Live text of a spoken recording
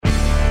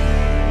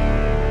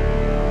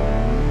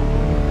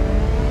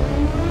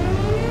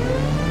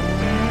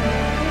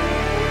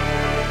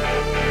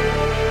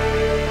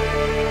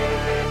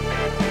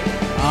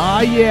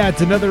Yeah,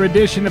 it's another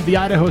edition of the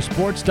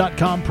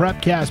IdahoSports.com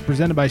Prepcast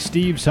presented by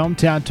Steve's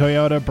Hometown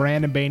Toyota.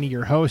 Brandon Baney,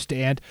 your host,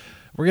 and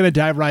we're going to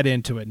dive right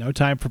into it. No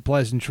time for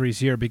pleasantries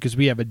here because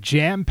we have a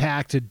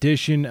jam-packed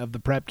edition of the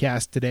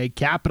Prepcast today.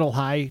 Capitol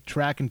High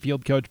track and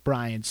field coach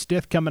Brian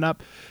Stith coming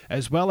up,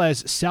 as well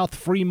as South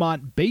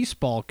Fremont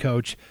baseball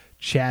coach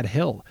Chad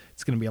Hill.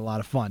 It's going to be a lot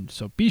of fun,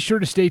 so be sure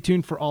to stay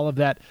tuned for all of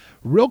that.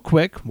 Real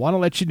quick, want to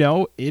let you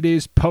know it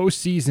is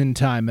postseason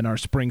time in our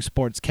spring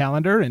sports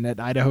calendar, and at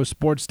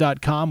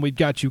idahosports.com we've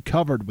got you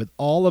covered with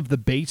all of the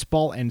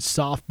baseball and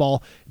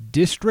softball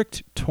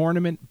district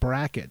tournament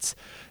brackets.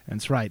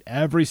 That's right,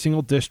 every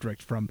single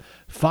district from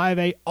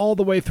 5A all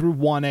the way through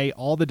 1A,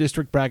 all the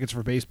district brackets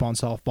for baseball and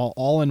softball,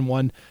 all in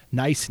one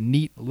nice,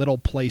 neat little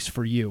place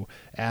for you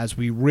as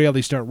we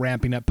really start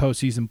ramping up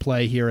postseason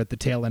play here at the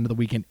tail end of the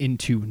weekend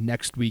into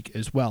next week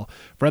as well.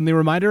 Friendly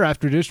reminder,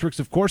 after districts,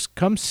 of course,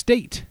 comes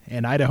state,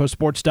 and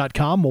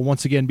idahosports.com will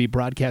once again be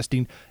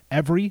broadcasting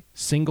every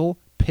single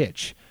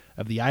pitch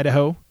of the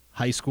Idaho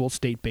High School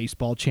State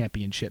Baseball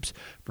Championships.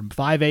 From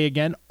 5A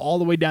again, all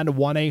the way down to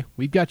 1A,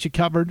 we've got you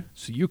covered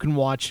so you can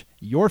watch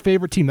your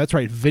favorite team. That's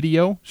right,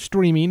 video,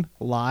 streaming,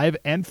 live,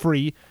 and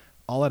free,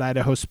 all at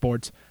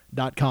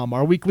idahosports.com.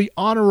 Our weekly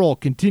honor roll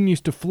continues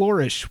to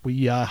flourish.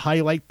 We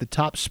highlight the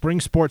top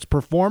spring sports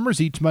performers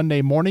each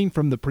Monday morning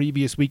from the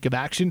previous week of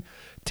action.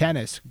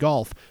 Tennis,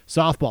 golf,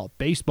 softball,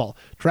 baseball,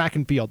 track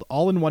and field,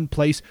 all in one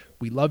place.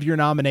 We love your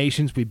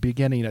nominations. We've been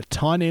getting a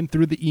ton in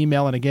through the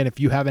email. And again, if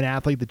you have an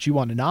athlete that you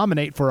want to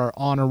nominate for our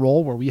honor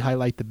roll where we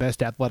highlight the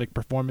best athletic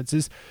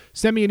performances,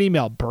 send me an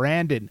email,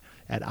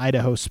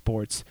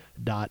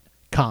 brandon@idahosports.com.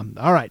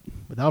 All right,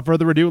 without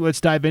further ado,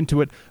 let's dive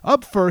into it.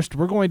 Up first,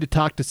 we're going to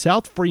talk to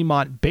South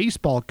Fremont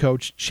baseball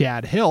coach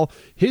Chad Hill.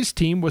 His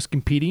team was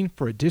competing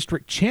for a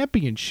district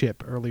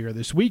championship earlier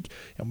this week,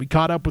 and we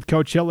caught up with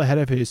Coach Hill ahead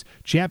of his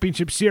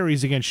championship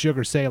series against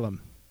Sugar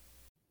Salem.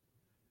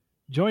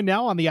 Joined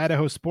now on the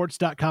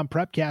idahosports.com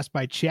Prepcast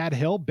by Chad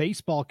Hill,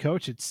 baseball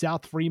coach at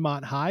South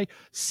Fremont High.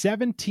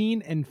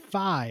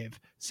 17-5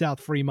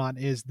 South Fremont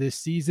is this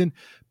season,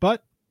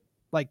 but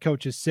like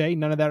coaches say,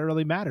 none of that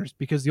really matters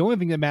because the only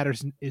thing that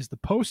matters is the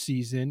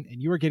postseason,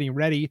 and you are getting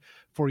ready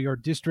for your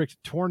district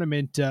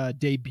tournament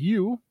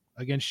debut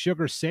against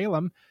Sugar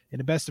Salem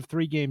in a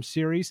best-of-3 game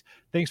series.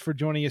 Thanks for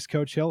joining us,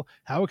 Coach Hill.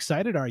 How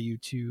excited are you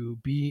to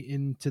be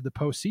into the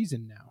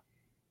postseason now?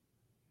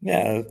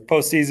 Yeah,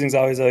 postseason is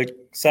always an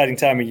exciting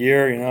time of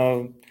year. You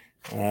know,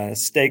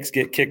 stakes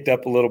get kicked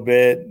up a little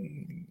bit,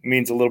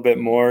 means a little bit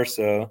more,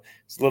 so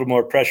it's a little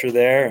more pressure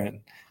there, and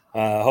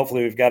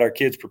hopefully we've got our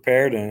kids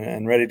prepared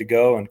and ready to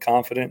go and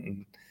confident,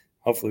 and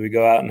hopefully we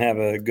go out and have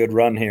a good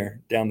run here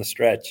down the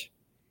stretch.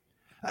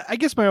 I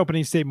guess my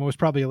opening statement was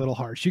probably a little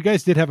harsh. You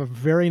guys did have a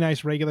very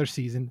nice regular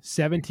season,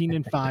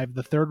 17-5,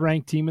 the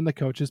third-ranked team in the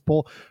coaches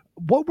poll.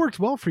 What worked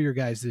well for your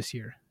guys this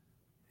year?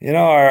 You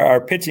know, our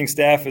pitching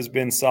staff has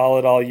been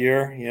solid all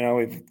year. You know,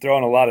 we've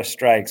thrown a lot of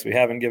strikes. We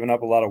haven't given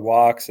up a lot of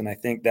walks, and I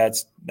think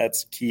that's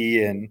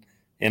key in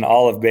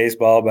all of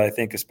baseball, but I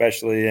think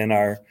especially in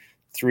our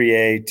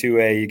 3A,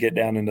 2A, you get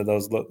down into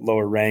those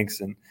lower ranks,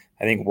 and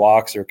I think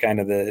walks are kind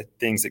of the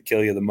things that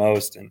kill you the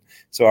most. And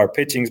so our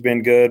pitching's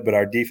been good, but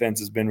our defense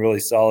has been really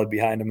solid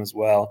behind them as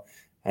well.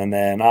 And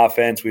then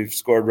offense, we've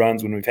scored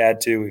runs when we've had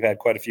to. We've had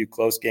quite a few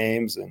close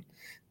games, and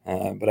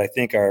but I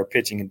think our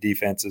pitching and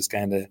defense has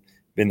kind of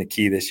been the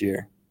key this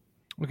year.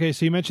 Okay,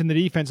 so you mentioned the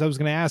defense. I was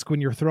going to ask, when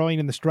you're throwing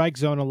in the strike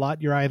zone a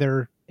lot, you're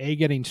either A,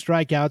 getting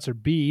strikeouts, or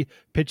B,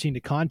 pitching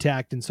to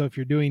contact. And so if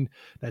you're doing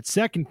that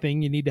second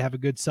thing, you need to have a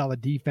good, solid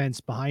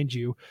defense behind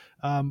you.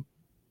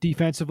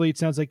 Defensively, it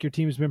sounds like your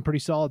team has been pretty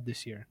solid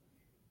this year.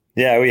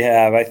 Yeah, we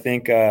have. I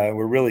think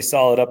we're really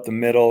solid up the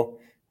middle.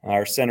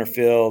 Our center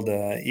field,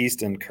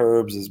 Easton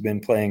Curbs, has been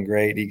playing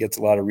great. He gets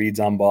a lot of reads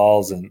on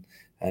balls and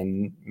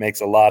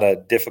makes a lot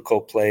of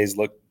difficult plays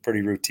look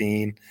pretty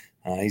routine.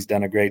 He's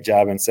done a great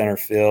job in center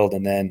field.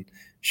 And then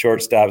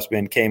shortstop's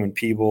been Cayman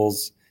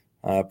Peebles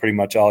pretty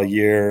much all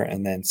year.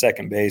 And then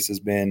second base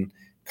has been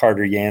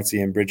Carter Yancey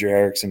and Bridger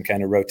Erickson,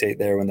 kind of rotate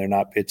there when they're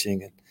not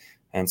pitching.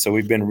 And so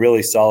we've been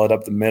really solid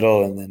up the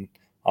middle. And then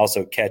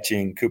also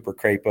catching, Cooper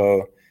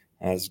Crapo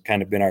has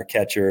kind of been our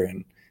catcher.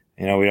 And,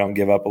 you know, we don't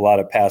give up a lot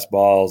of pass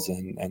balls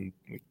and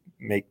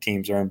make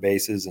teams earn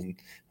bases. And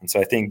so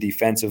I think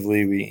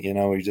defensively,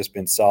 we've just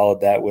been solid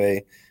that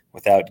way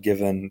without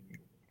giving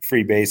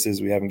free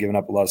bases. We haven't given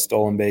up a lot of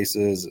stolen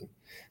bases,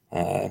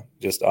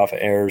 just off of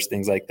errors,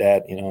 things like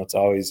that. You know, it's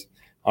always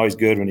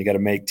good when you got to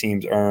make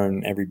teams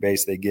earn every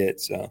base they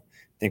get. So I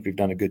think we've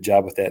done a good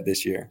job with that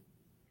this year.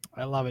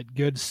 I love it.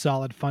 Good,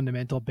 solid,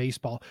 fundamental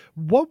baseball.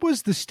 What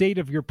was the state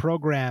of your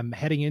program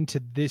heading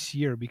into this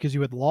year? Because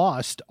you had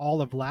lost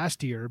all of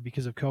last year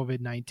because of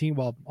COVID-19.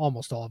 Well,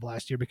 almost all of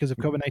last year because of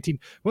COVID-19.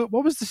 What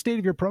was the state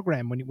of your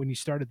program when you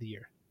started the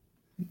year?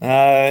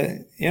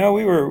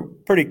 We were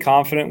pretty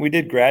confident. We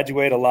did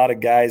graduate a lot of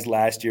guys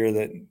last year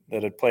that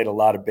had played a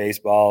lot of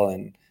baseball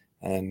and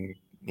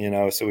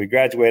so we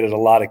graduated a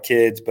lot of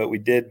kids, but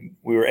we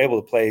were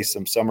able to play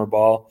some summer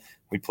ball.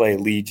 We play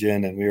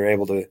Legion, and we were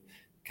able to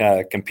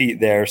compete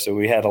there. So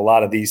we had a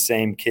lot of these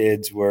same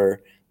kids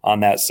were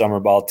on that summer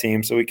ball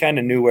team. So we kind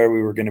of knew where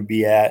we were going to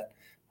be at.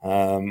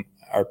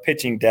 Our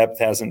pitching depth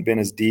hasn't been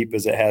as deep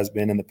as it has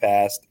been in the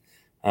past.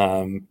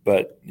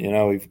 But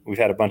we've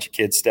had a bunch of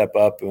kids step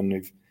up, and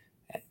we've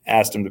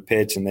asked them to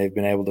pitch, and they've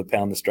been able to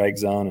pound the strike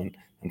zone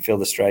and fill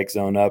the strike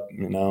zone up,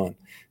 and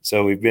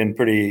so we've been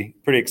pretty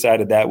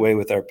excited that way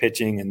with our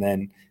pitching. And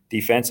then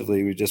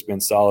defensively, we've just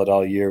been solid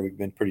all year. We've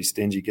been pretty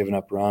stingy giving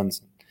up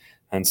runs.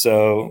 And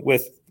so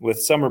with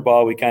summer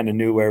ball, we kind of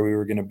knew where we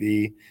were going to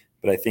be,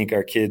 but I think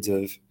our kids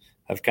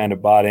have kind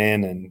of bought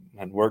in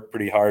and worked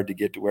pretty hard to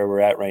get to where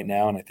we're at right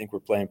now. And I think we're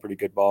playing pretty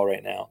good ball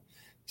right now.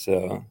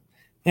 So,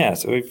 yeah,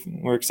 so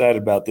we're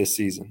excited about this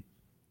season.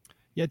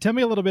 Yeah, tell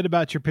me a little bit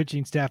about your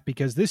pitching staff,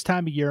 because this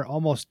time of year,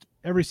 almost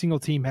every single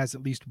team has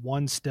at least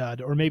one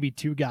stud or maybe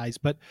two guys.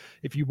 But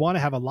if you want to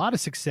have a lot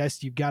of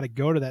success, you've got to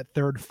go to that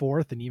third,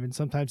 fourth, and even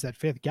sometimes that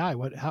fifth guy.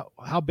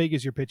 How big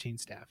is your pitching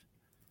staff?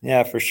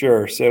 Yeah, for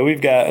sure. So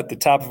we've got at the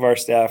top of our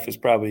staff is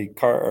probably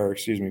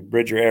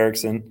Bridger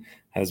Erickson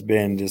has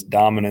been just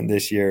dominant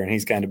this year, and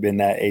he's kind of been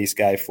that ace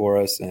guy for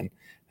us and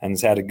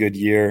has had a good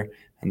year.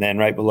 And then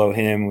right below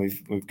him,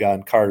 we've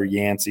got Carter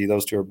Yancey.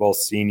 Those two are both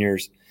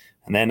seniors.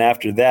 And then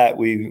after that,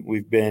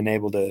 we've been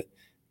able to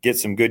get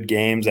some good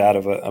games out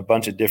of a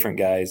bunch of different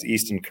guys.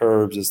 Easton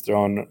Curbs is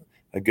throwing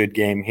a good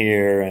game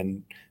here,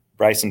 and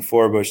Bryson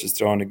Forbush is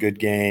throwing a good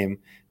game.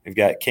 We've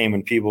got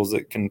Cayman Peebles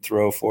that can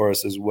throw for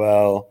us as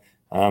well.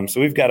 So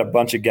we've got a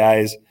bunch of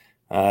guys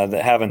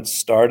that haven't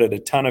started a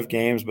ton of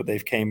games, but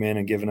they've came in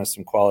and given us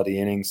some quality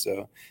innings.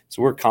 So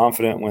we're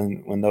confident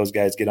when those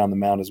guys get on the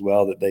mound as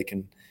well that they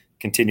can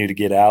continue to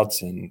get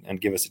outs and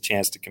give us a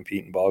chance to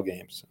compete in ball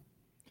games.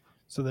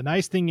 So the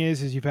nice thing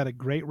is you've had a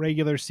great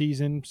regular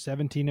season,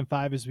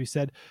 17-5, as we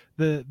said.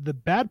 The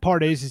bad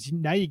part is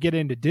now you get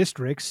into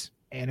districts,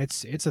 and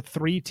it's a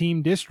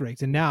 3-team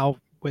district. And now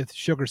with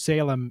Sugar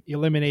Salem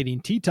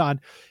eliminating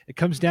Teton, it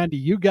comes down to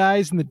you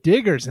guys and the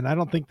Diggers. And I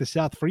don't think the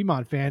South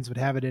Fremont fans would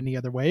have it any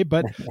other way.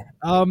 But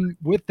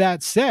with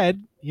that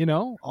said,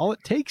 all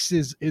it takes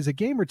is a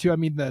game or two. I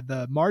mean,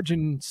 the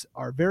margins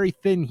are very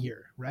thin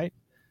here, right?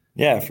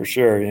 Yeah, for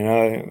sure.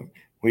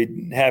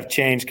 We have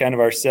changed kind of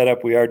our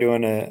setup. We are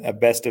doing a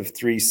best of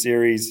 3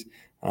 series,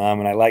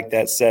 and I like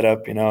that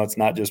setup. It's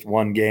not just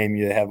one game.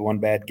 You have one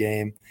bad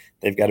game,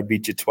 they've got to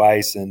beat you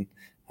twice, and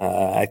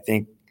I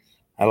think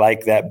I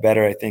like that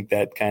better. I think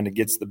that kind of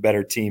gets the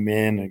better team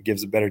in. It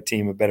gives a better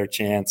team a better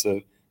chance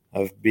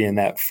of being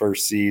that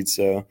first seed.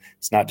 So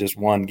it's not just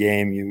one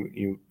game.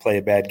 You play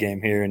a bad game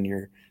here, and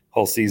your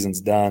whole season's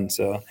done.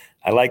 So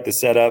I like the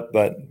setup,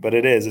 but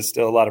it's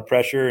still a lot of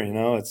pressure.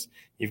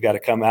 You've got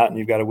to come out and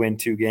you've got to win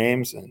 2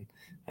 games,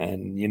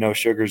 and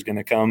Sugar's going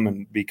to come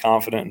and be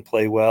confident and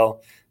play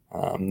well.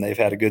 They've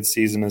had a good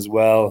season as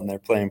well, and they're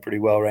playing pretty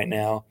well right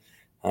now.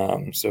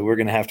 So we're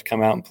going to have to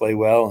come out and play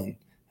well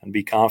and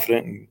be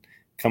confident and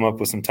come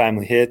up with some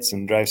timely hits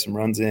and drive some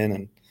runs in,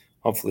 and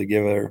hopefully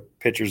give our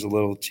pitchers a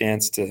little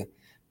chance to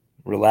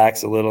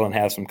relax a little and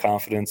have some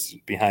confidence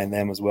behind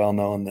them as well,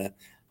 knowing that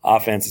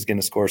offense is going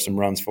to score some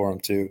runs for them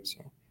too.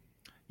 So.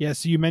 Yeah,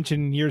 so you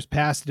mentioned in years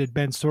past it had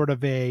been sort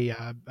of a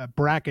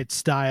bracket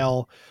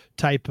style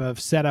type of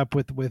setup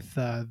with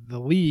the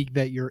league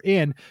that you're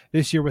in.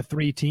 This year with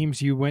 3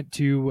 teams, you went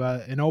to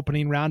an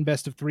opening round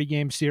best of 3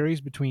 game series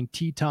between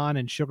Teton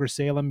and Sugar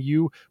Salem.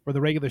 You were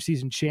the regular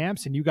season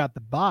champs, and you got the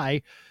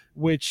bye,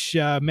 which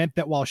meant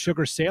that while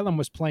Sugar Salem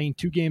was playing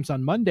 2 games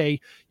on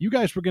Monday, you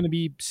guys were going to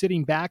be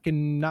sitting back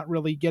and not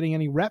really getting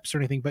any reps or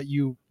anything, but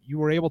you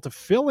were able to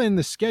fill in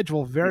the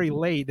schedule very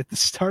late at the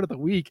start of the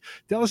week.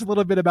 Tell us a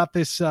little bit about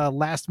this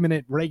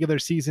last-minute regular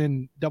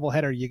season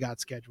doubleheader you got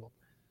scheduled.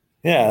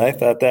 Yeah, I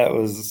thought that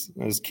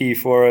was key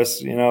for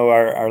us.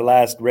 Our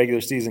last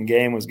regular season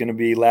game was going to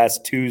be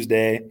last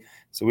Tuesday,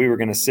 so we were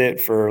going to sit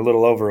for a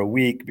little over a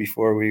week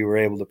before we were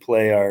able to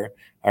play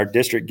our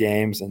district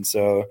games. And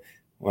so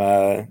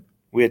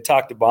we had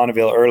talked to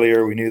Bonneville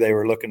earlier. We knew they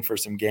were looking for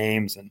some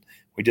games, and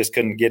we just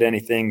couldn't get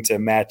anything to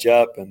match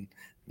up. And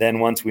then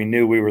once we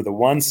knew we were the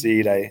 1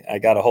 seed, I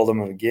got a hold of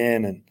them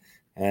again,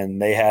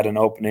 and they had an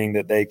opening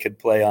that they could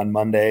play on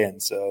Monday.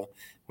 And so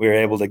we were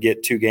able to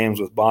get 2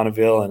 games with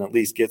Bonneville and at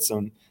least get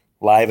some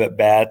live at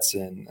bats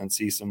and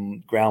see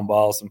some ground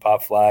balls, some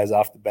pop flies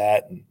off the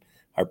bat. And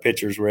our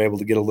pitchers were able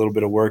to get a little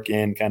bit of work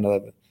in, kind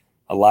of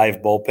a live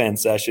bullpen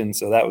session.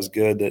 So that was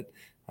good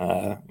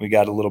that we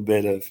got a little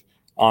bit of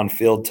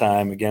on-field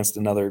time against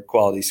another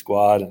quality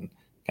squad and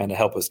kind of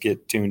help us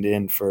get tuned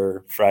in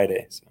for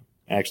Friday. So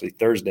actually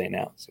Thursday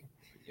now. So.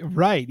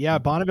 Right. Yeah.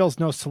 Bonneville's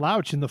no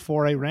slouch in the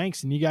 4A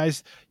ranks, and you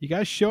guys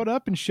showed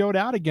up and showed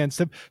out against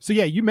them. So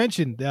yeah, you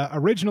mentioned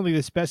originally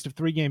this best of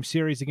 3 game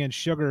series against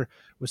Sugar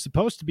was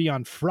supposed to be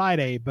on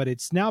Friday, but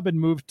it's now been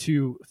moved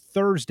to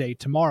Thursday,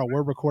 tomorrow.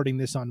 We're recording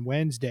this on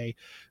Wednesday.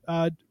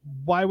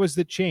 Why was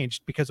it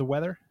changed? Because of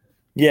weather?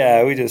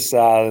 Yeah, we just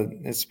saw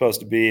it's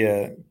supposed to be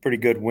a pretty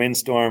good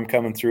windstorm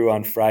coming through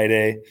on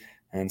Friday.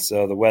 And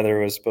so the weather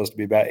was supposed to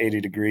be about 80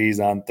 degrees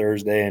on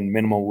Thursday and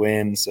minimal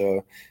wind.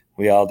 So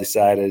we all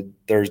decided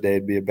Thursday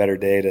would be a better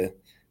day to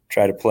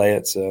try to play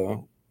it.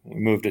 So we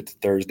moved it to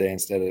Thursday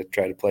instead of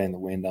try to play in the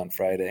wind on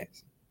Friday.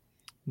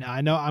 Now,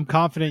 I know I'm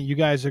confident you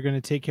guys are going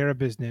to take care of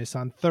business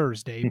on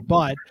Thursday,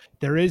 but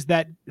there is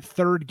that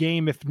third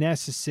game if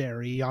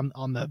necessary on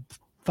the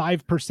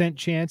 5%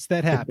 chance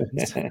that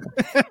happens,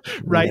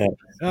 right?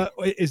 Yeah.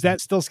 Is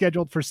that still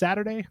scheduled for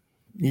Saturday?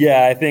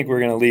 Yeah, I think we're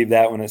going to leave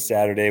that one as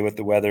Saturday with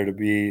the weather to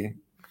be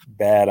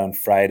bad on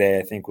Friday.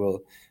 I think we'll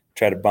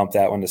try to bump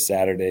that one to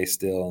Saturday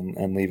still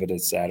and leave it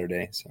as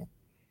Saturday. So,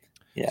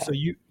 yeah. So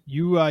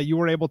you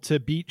were able to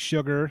beat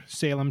Sugar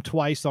Salem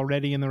twice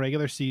already in the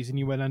regular season.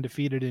 You went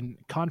undefeated in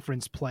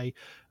conference play.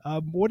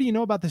 What do you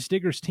know about this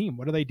Diggers team?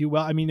 What do they do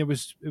well? I mean, it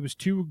was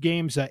 2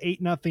 games,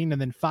 8-0,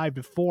 and then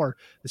 5-4.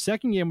 The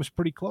second game was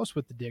pretty close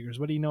with the Diggers.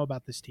 What do you know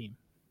about this team?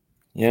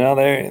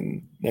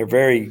 They're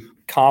very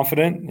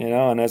confident,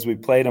 and as we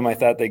played them, I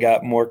thought they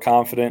got more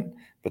confident,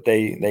 but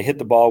they hit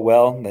the ball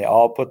well. They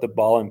all put the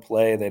ball in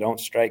play. They don't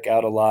strike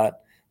out a lot.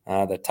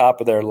 The top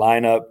of their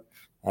lineup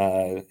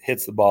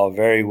hits the ball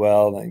very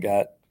well.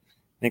 I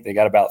think they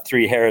got about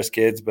 3 Harris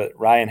kids, but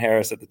Ryan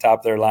Harris at the top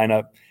of their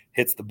lineup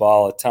hits the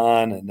ball a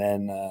ton. And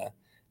then I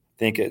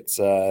think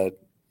it's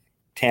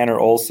Tanner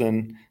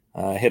Olson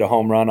hit a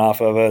home run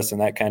off of us,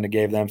 and that kind of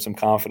gave them some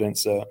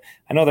confidence. So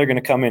I know they're going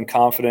to come in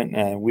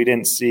confident. We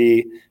didn't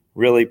see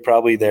really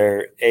probably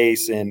their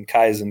ace in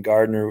Kaizen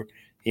Gardner.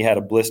 He had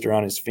a blister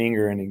on his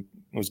finger, and he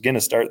was going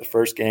to start the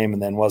first game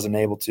and then wasn't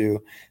able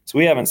to. So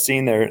we haven't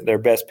seen their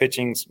best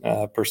pitching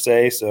per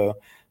se. So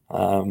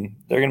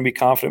they're going to be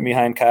confident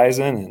behind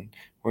Kaizen, and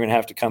we're going to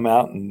have to come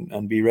out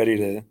and be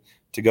ready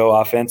to go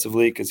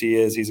offensively because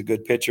he's a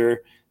good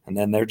pitcher. And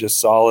then they're just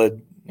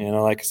solid.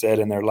 Like I said,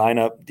 in their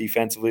lineup,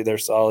 defensively, they're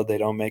solid. They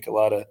don't make a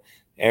lot of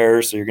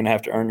errors, so you're going to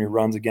have to earn your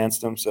runs against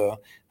them.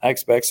 So I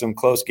expect some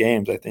close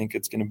games. I think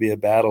it's going to be a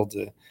battle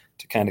to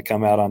kind of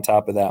come out on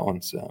top of that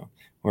one. So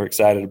we're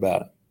excited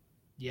about it.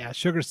 Yeah,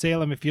 Sugar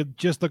Salem, if you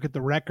just look at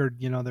the record,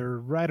 they're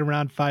right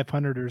around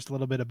 500 or just a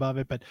little bit above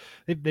it, but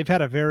they've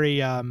had a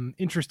very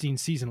interesting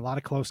season, a lot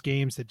of close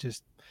games that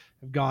just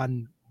have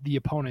gone the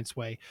opponent's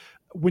way.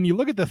 When you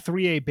look at the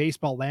 3A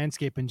baseball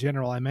landscape in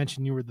general, I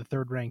mentioned you were the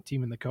 3rd-ranked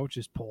team in the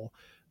coaches poll.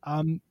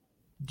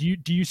 Do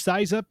you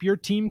size up your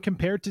team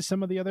compared to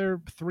some of the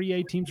other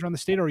 3A teams around the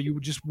state, or are you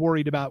just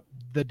worried about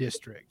the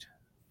district?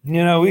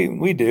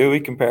 We do. We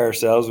compare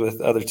ourselves with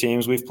other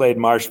teams. We've played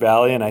Marsh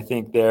Valley, and I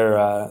think they're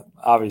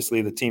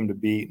obviously the team to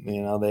beat.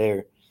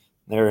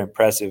 They're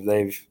impressive.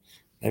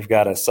 They've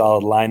got a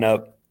solid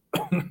lineup.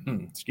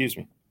 Excuse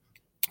me.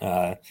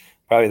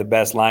 Probably the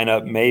best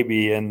lineup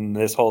maybe in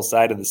this whole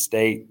side of the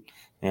state.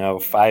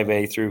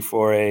 5A through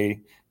 4A,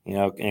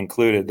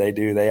 included.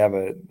 They have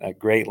a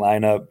great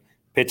lineup,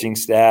 pitching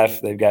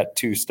staff. They've got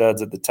 2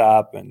 studs at the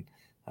top, and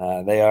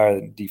they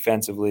are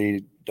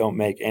defensively don't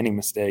make any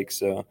mistakes.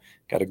 So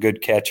got a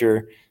good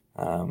catcher.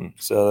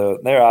 So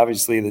they're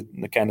obviously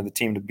the kind of the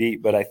team to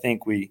beat. But I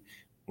think we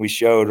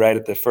showed right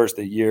at the first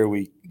of the year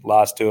we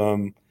lost to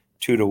them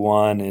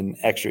 2-1 in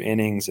extra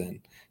innings, and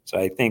so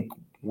I think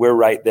we're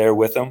right there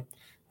with them.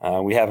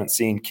 We haven't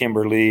seen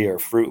Kimberly or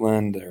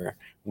Fruitland or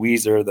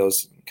Weiser,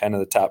 those kind of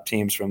the top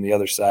teams from the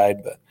other side,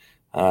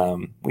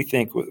 but we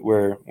think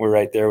we're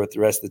right there with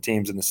the rest of the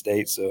teams in the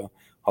state. So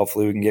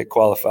hopefully we can get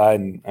qualified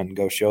and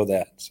go show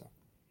that. So.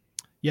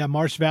 Yeah,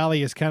 Marsh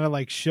Valley is kind of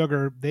like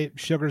Sugar.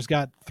 Sugar's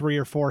got 3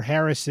 or 4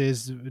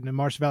 Harrises. In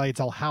Marsh Valley, it's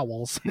all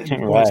Howells.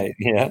 Right,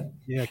 yeah.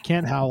 Yeah,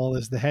 Kent Howell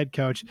is the head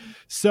coach.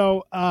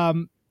 So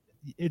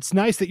it's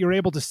nice that you're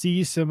able to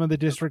see some of the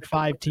District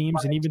 5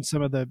 teams and even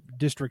some of the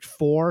District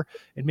 4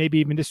 and maybe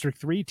even District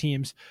 3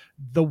 teams.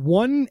 The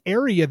one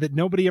area that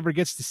nobody ever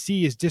gets to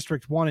see is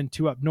District 1 and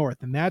 2 up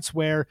north, and that's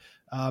where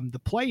the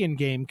play-in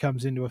game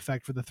comes into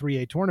effect for the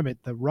 3A tournament.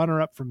 The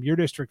runner-up from your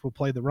district will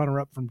play the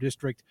runner-up from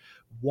District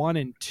 1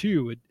 and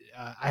 2.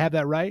 I have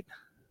that right?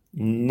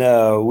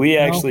 No, we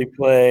actually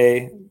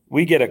play –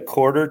 we get a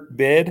quarter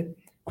bid.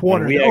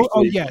 Quarter.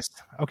 Yes.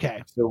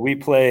 Okay. So we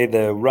play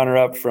the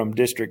runner-up from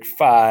District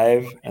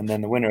 5, and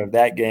then the winner of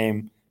that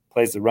game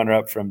plays the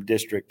runner-up from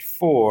District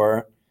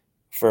 4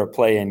 for a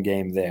play-in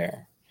game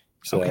there.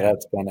 So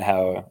That's kind of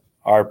how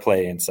our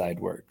play-in side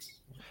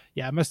works.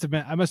 Yeah, I must have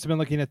been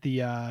looking at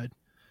the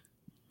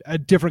a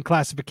different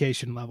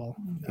classification level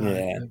for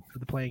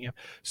the playing game.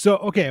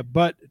 So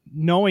but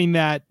knowing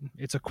that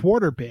it's a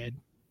quarter bid,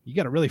 you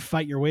got to really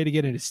fight your way to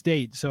get into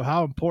state. So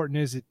how important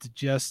is it to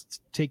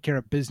just take care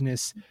of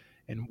business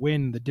and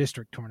win the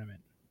district tournament?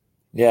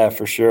 Yeah,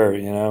 for sure.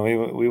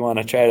 We want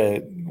to try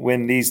to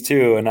win these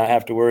 2 and not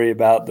have to worry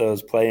about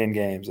those play-in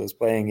games. Those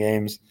play-in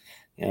games,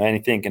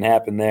 anything can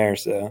happen there.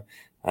 So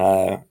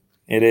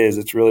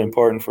it's really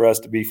important for us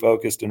to be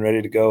focused and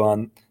ready to go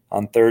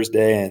on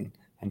Thursday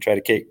and try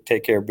to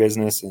take care of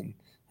business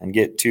and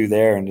get 2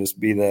 there and just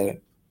be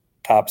the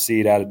top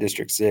seed out of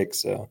District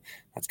 6. So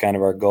that's kind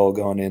of our goal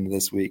going into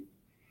this week.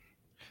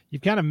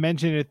 You've kind of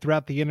mentioned it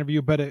throughout the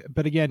interview, but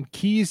again,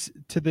 keys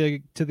to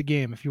the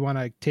game. If you want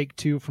to take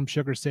 2 from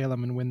Sugar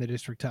Salem and win the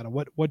district title,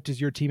 what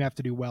does your team have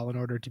to do well in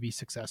order to be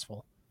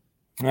successful?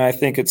 I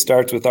think it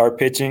starts with our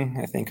pitching.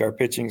 I think our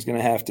pitching is going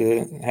to have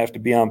to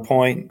be on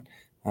point.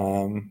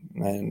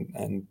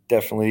 and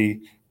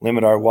definitely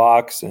limit our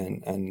walks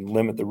and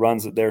limit the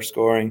runs that they're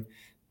scoring.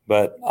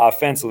 But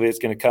offensively, it's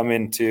going to come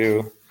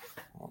into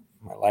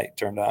my light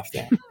turned off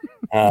there.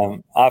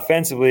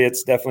 Offensively,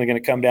 it's definitely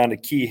going to come down to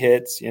key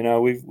hits.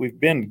 We've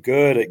been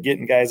good at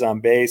getting guys on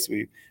base.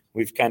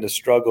 We've kind of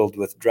struggled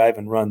with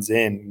driving runs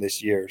in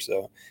this year.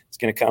 So it's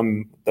going to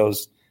come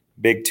those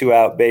big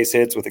 2-out base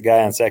hits with a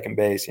guy on second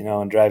base,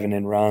 and driving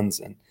in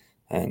runs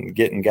and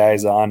getting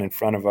guys on in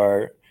front of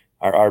our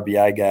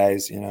RBI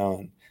guys,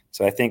 And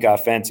so I think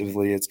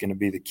offensively it's going to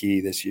be the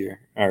key this year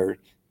or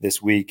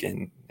this week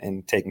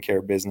and taking care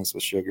of business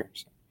with Sugar.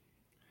 So.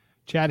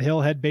 Chad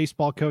Hill, head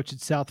baseball coach at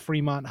South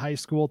Fremont High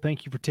School.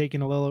 Thank you for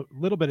taking a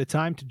little bit of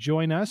time to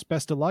join us.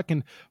 Best of luck,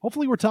 and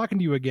hopefully we're talking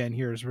to you again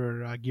here as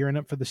we're gearing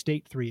up for the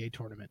state 3A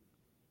tournament.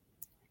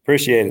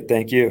 Appreciate it.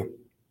 Thank you.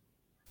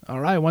 All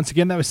right. Once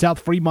again, that was South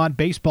Fremont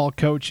baseball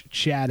coach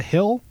Chad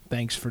Hill.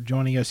 Thanks for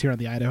joining us here on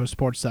the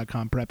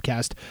IdahoSports.com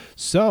Prepcast.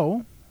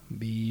 So,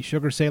 the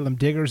Sugar-Salem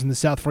Diggers and the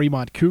South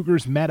Fremont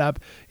Cougars met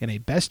up in a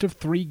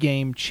best-of-3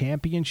 game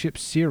championship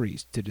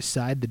series to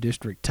decide the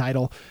district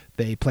title.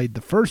 They played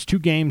the first 2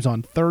 games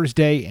on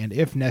Thursday, and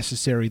if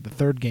necessary, the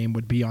third game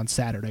would be on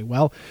Saturday.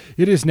 Well,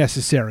 it is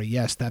necessary.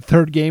 Yes, that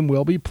third game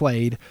will be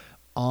played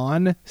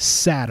on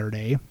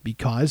Saturday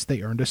because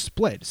they earned a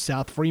split.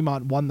 South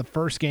Fremont won the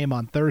first game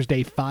on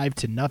Thursday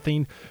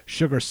 5-0.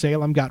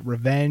 Sugar-Salem got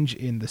revenge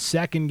in the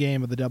second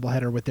game of the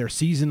doubleheader with their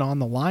season on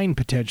the line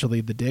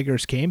potentially. The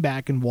Diggers came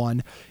back and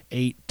won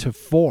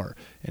 8-4.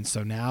 And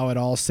so now it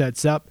all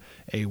sets up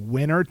a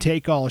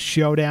winner-take-all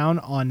showdown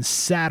on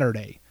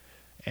Saturday.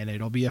 And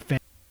it'll be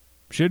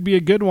should be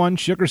a good one.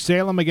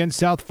 Sugar-Salem against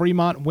South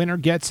Fremont. Winner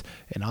gets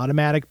an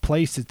automatic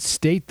place at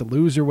state. The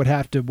loser would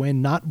have to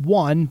win not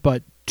one,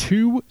 but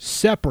 2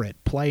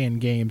 separate play-in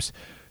games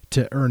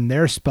to earn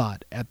their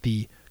spot at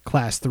the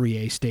Class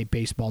 3A state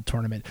baseball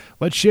tournament.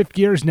 Let's shift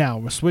gears now.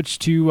 We'll switch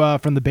to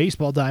from the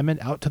baseball diamond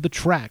out to the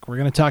track. We're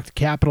going to talk to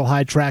Capitol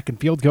High track and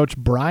field coach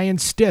Brian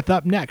Stith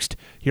up next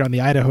here on the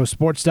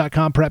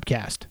IdahoSports.com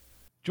Prepcast.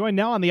 Joined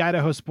now on the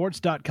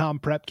IdahoSports.com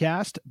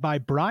Prepcast by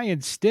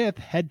Brian Stith,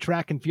 head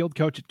track and field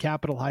coach at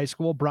Capitol High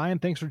School. Brian,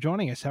 thanks for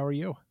joining us. How are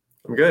you?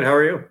 I'm good. How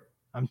are you?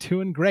 I'm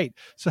doing great.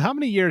 So how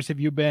many years have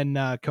you been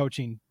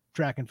coaching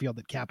track and field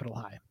at Capitol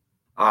High?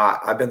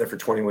 I've been there for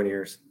 21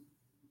 years.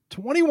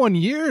 21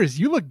 years?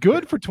 You look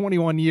good for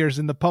 21 years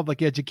in the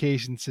public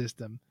education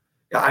system.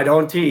 I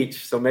don't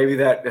teach, so maybe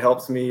that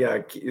helps me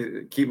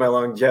keep my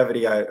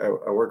longevity. I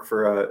work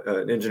for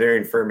an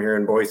engineering firm here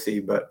in Boise,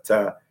 but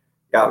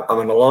yeah, I'm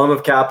an alum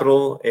of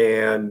Capitol,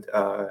 and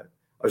I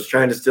was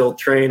trying to still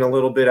train a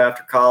little bit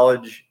after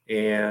college.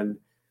 And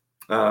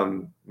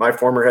my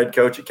former head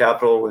coach at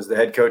Capitol was the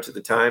head coach at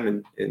the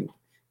time in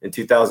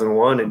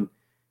 2001, and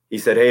he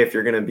said, "Hey, if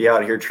you're going to be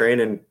out here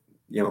training,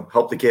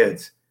 help the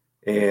kids,"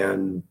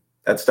 and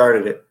that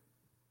started it.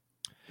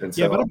 And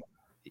so,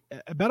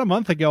 about a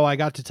month ago, I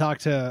got to talk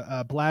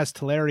to Blas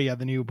Teleria,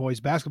 the new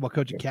boys basketball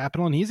coach at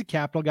Capitol, and he's a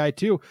Capitol guy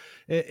too.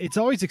 It's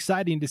always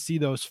exciting to see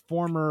those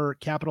former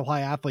Capitol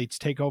High athletes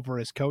take over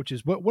as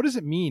coaches. What does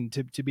it mean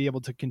to be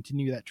able to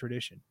continue that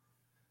tradition?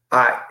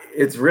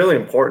 It's really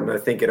important. I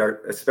think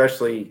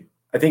especially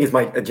I think it's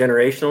a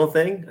generational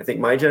thing. I think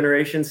my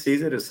generation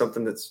sees it as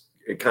something that's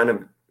kind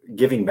of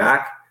giving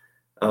back,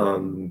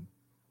 trying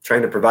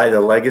to provide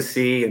a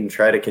legacy and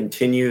try to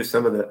continue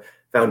some of the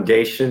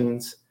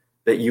foundations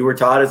that you were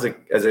taught as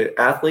an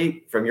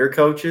athlete from your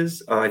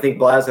coaches. I think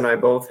Blas and I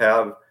both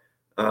have,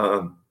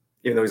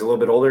 even though he's a little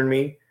bit older than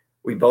me,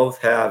 we both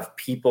have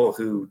people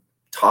who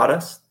taught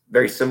us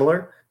very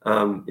similar.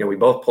 We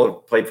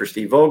both played for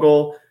Steve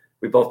Vogel.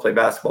 We both played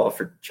basketball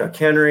for Chuck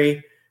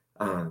Henry.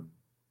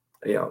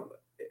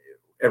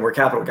 And we're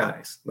Capitol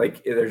guys.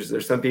 Like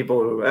there's some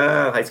people who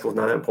high school's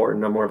not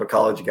important. I'm more of a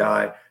college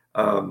guy.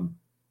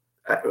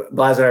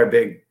 Blas and I are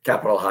big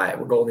Capitol High.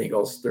 We're Golden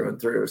Eagles through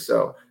and through.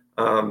 So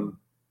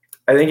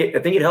I think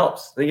it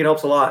helps. I think it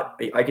helps a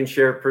lot. I can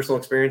share personal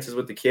experiences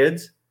with the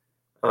kids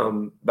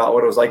about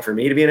what it was like for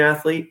me to be an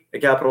athlete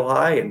at Capitol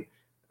High.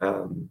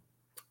 And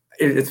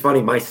it's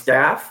funny. My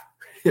staff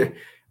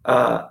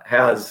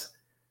has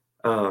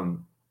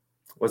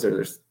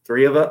there's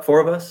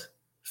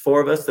 4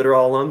 of us that are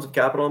all alums of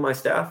Capitol on my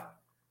staff.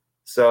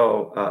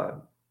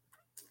 So,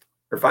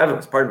 or 5 of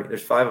us, pardon me.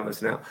 There's 5 of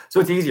us now.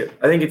 So it's easier.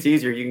 I think it's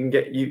easier.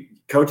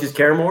 Coaches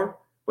care more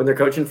when they're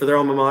coaching for their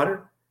alma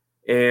mater.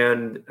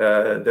 And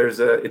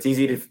it's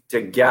easy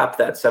to gap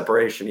that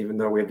separation, even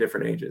though we have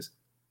different ages.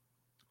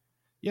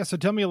 Yeah. So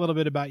tell me a little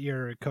bit about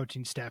your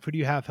coaching staff. Who do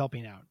you have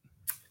helping out?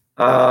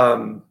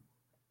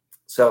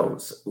 So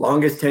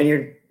longest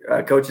tenured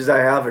coaches I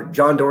have are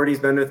John Doherty's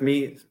been with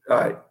me.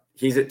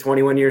 He's at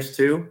 21 years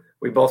too.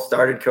 We both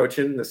started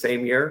coaching the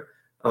same year.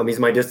 He's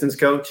my distance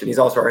coach, and he's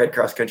also our head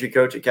cross country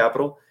coach at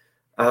Capitol.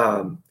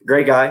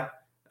 Great guy.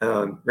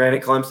 Ran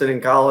at Clemson in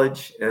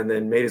college, and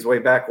then made his way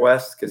back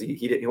west because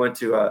he went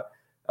to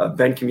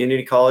Bend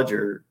Community College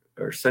or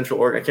Central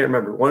Oregon. I can't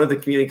remember. One of the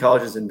community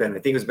colleges in Bend. I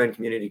think it was Bend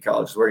Community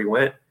College is where he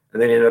went,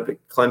 and then ended up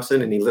at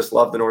Clemson, and he just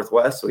loved the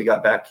Northwest, so he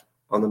got back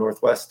on the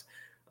Northwest.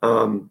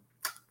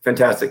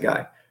 fantastic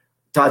guy.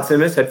 Todd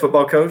Simmons, head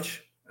football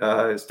coach,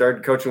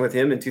 started coaching with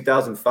him in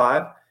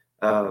 2005.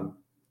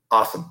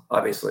 Awesome,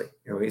 obviously.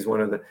 He's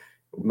one of the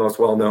most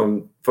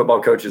well-known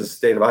football coaches in the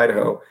state of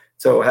Idaho.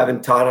 So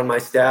having Todd on my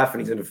staff,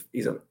 and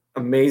he's an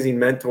amazing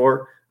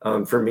mentor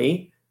for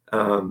me.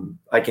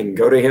 I can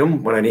go to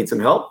him when I need some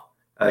help.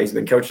 He's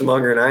been coaching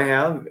longer than I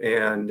have,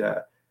 and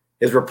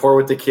his rapport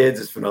with the kids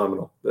is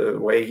phenomenal. The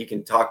way he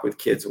can talk with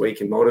kids, the way he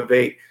can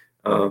motivate.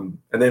 And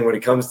then when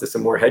it comes to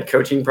some more head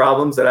coaching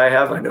problems that I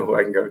have, I know who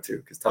I can go to,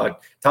 because Todd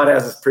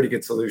has a pretty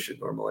good solution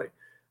normally.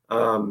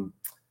 The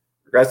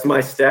rest of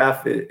my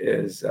staff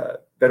is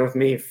been with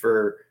me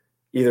for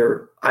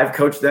either I've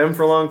coached them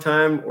for a long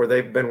time or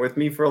they've been with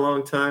me for a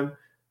long time,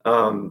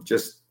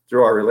 just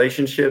through our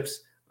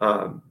relationships.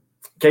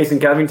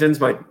 Kason Covington's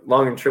my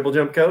long and triple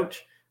jump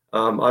coach.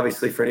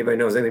 Obviously, for anybody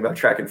who knows anything about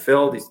track and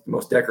field, he's the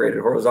most decorated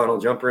horizontal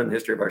jumper in the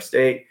history of our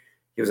state.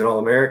 He was an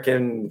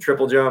All-American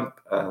triple jump.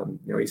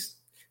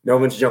 No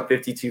one's jumped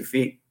 52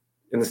 feet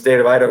in the state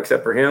of Idaho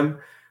except for him.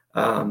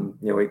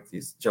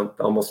 He's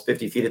jumped almost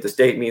 50 feet at the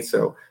state meet.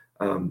 So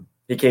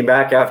he came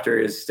back after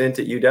his stint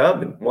at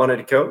UW and wanted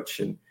to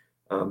coach, and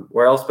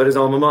where else but his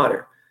alma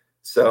mater.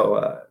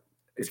 So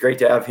it's great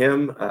to have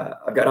him.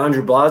 I've got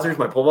Andrew Blazers,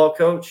 my pole vault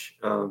coach.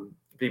 A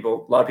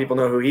lot of people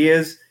know who he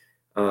is.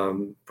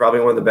 Probably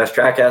one of the best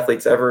track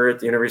athletes ever at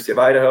the University of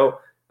Idaho.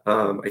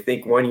 I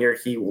think one year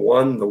he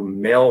won the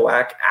male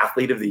WAC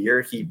athlete of the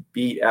year. He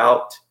beat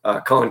out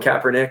Colin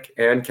Kaepernick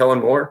and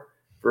Kellen Moore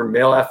for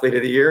male athlete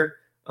of the year.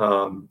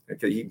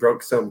 He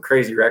broke some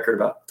crazy record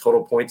about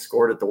total points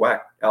scored at the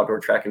WAC outdoor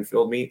track and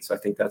field meet. So I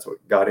think that's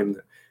what got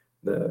him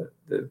the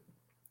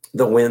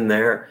win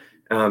there.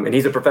 And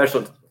he's a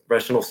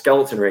professional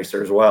skeleton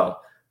racer as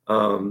well.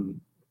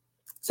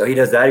 So he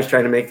does that. He's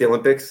trying to make the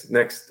Olympics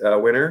next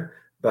winter.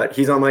 But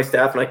he's on my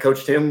staff, and I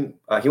coached him.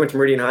 He went to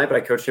Meridian High, but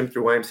I coached him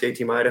through YMCA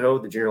Team Idaho,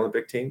 the Junior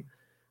Olympic team.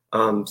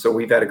 So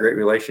we've had a great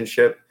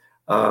relationship.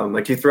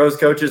 My two throws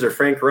coaches are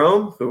Frank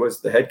Rome, who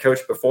was the head coach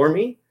before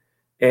me,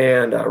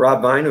 and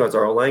Rob Vine, who was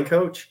our O-line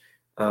coach.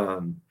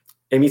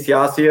 Amy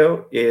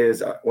Ciascio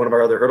is one of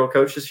our other hurdle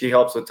coaches. She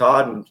helps with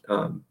Todd,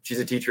 and she's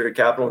a teacher at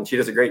Capital, and she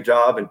does a great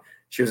job. And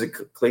she was a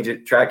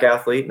collegiate track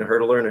athlete and a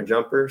hurdler and a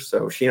jumper,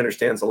 so she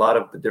understands a lot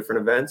of the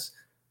different events.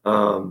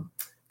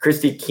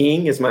 Christy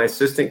King is my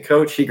assistant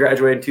coach. She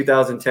graduated in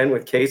 2010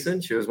 with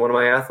Kason. She was one of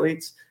my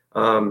athletes.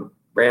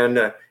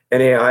 Ran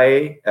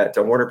NAIA at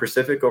Warner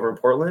Pacific over in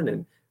Portland,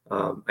 and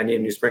I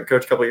needed a new sprint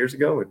coach a couple of years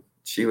ago, and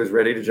she was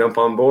ready to jump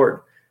on board.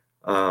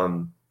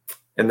 And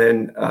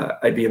then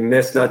I'd be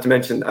amiss not to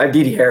mention I have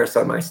Dee Dee Harris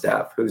on my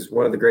staff, who's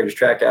one of the greatest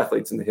track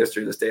athletes in the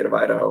history of the state of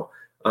Idaho.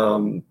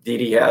 Dee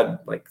Dee had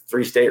like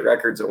 3 state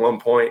records at one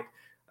point.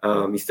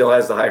 He still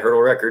has the high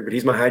hurdle record, but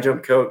he's my high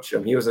jump coach.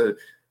 He was a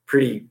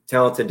pretty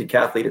talented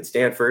decathlete at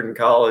Stanford in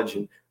college.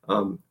 And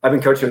I've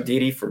been coaching with Dee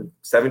Dee for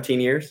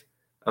 17 years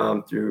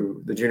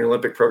through the Junior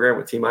Olympic program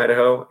with Team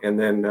Idaho. And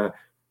then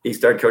he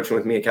started coaching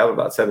with me at Cal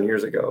about 7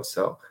 years ago.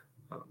 So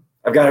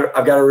I've got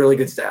a really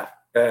good staff,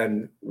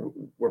 and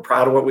we're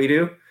proud of what we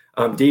do.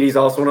 Dee Dee's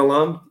also an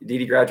alum. Dee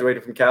Dee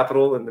graduated from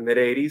Capital in the mid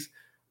 80s.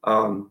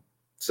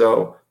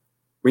 So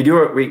we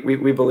do it.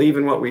 We believe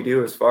in what we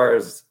do as far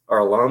as our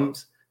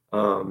alums,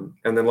 and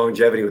then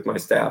longevity with my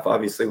staff,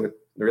 obviously with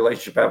the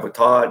relationship I have with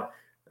Todd.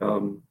 I've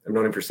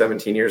known him for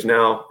 17 years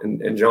now,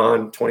 and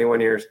John, 21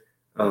 years.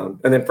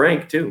 And then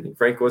Frank too.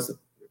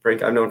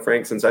 I've known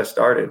Frank since I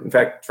started. In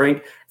fact,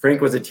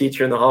 Frank was a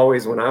teacher in the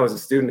hallways when I was a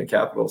student at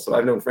Capital. So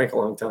I've known Frank a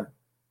long time.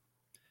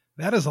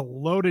 That is a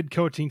loaded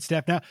coaching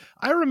staff. Now,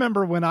 I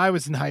remember when I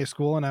was in high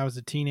school and I was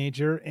a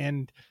teenager,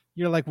 and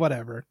you're like,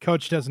 whatever,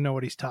 coach doesn't know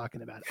what he's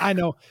talking about. I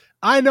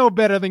know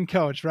better than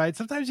coach, right?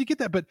 Sometimes you get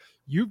that, but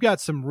you've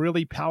got some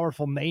really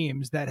powerful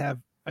names that have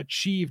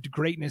achieved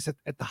greatness at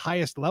the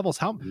highest levels.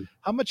 How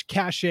much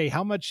cachet,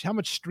 how much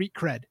street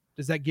cred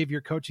does that give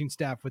your coaching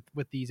staff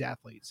with these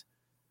athletes?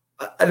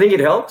 I think it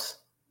helps.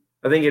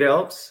 I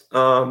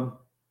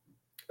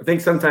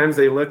think sometimes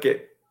they look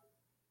at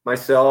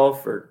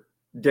myself or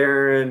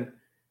Darren,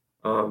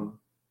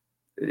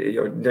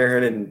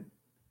 Darren, and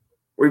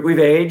we've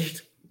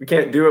aged. We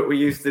can't do what we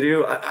used to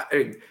do.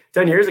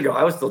 10 years ago,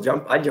 I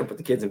I'd jump with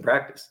the kids in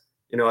practice.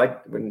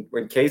 When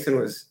Kason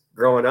was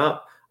growing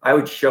up, I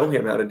would show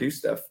him how to do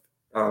stuff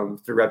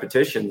through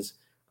repetitions.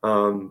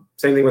 Same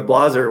thing with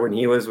Blazer when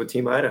he was with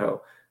Team Idaho.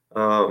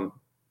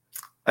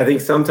 I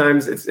think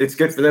sometimes it's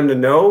good for them to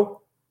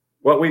know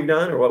what we've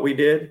done or what we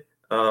did.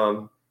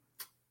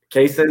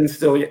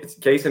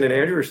 Kason and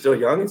Andrew are still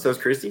young, and so is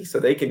Christy, so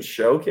they can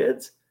show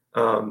kids.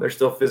 They're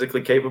still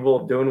physically capable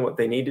of doing what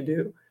they need to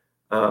do.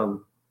 And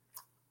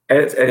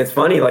it's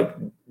funny,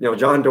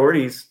 John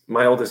Doherty's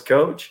my oldest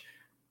coach,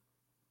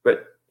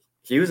 but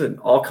he was an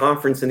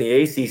all-conference in the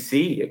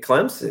ACC at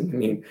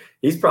Clemson.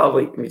 He's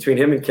probably, between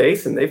him and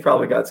Kason, they've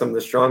probably got some of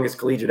the strongest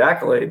collegiate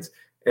accolades,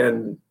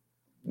 and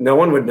no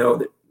one would know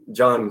that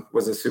John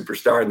was a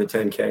superstar in the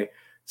 10K.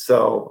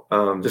 So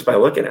just by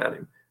looking at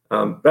him.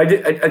 But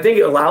I think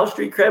it allows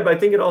street cred, but I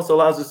think it also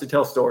allows us to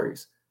tell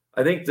stories.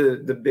 I think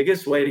the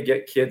biggest way to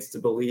get kids to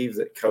believe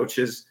that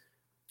coaches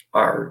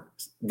are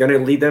going to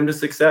lead them to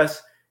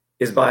success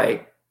is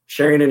by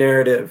sharing a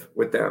narrative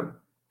with them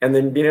and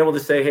then being able to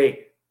say,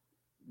 hey,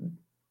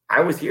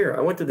 I was here.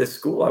 I went to this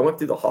school. I went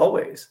through the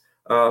hallways.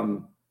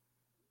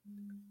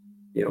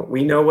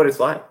 We know what it's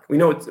like. We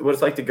know what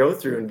it's like to go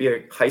through and be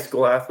a high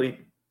school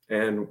athlete.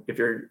 And if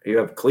you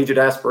have collegiate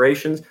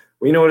aspirations,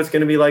 we know what it's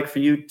going to be like for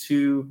you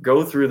to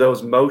go through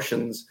those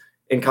motions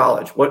in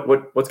college.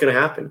 What's going to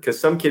happen? Because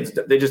some kids,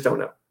 they just don't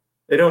know.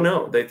 They don't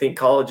know. They think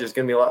college is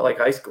going to be a lot like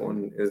high school.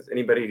 And as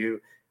anybody who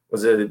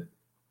was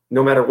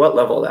no matter what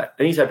level of that,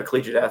 any type of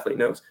collegiate athlete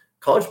knows,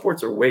 college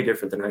sports are way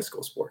different than high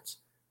school sports.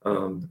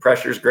 The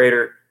pressure is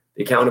greater.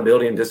 The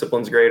accountability and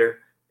discipline is greater.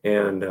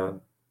 And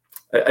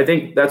I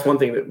think that's one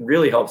thing that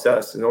really helps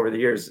us. And over the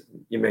years,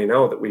 you may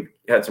know that we've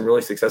had some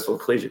really successful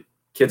collegiate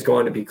kids go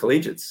on to be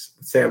collegiates.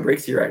 Sam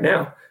Brixey right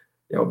now,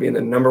 being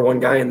the number one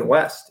guy in the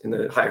West in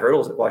the high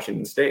hurdles at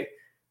Washington State.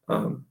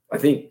 I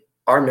think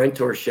our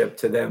mentorship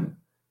to them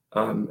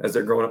as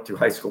they're growing up through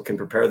high school can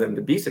prepare them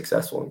to be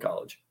successful in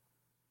college.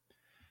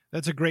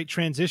 That's a great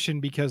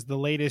transition, because the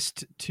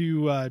latest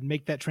to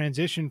make that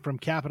transition from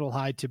Capitol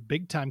High to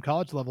big-time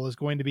college level is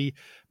going to be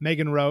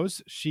Megan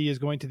Rose. She is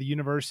going to the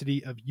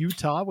University of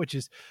Utah, which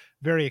is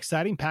very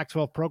exciting,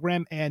 Pac-12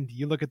 program. And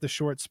you look at the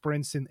short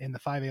sprints in the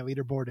 5A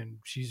leaderboard, and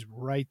she's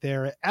right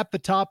there at the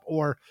top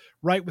or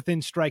right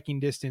within striking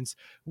distance.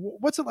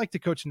 What's it like to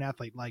coach an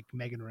athlete like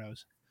Megan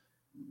Rose?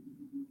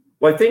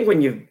 Well, I think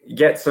when you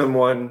get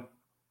someone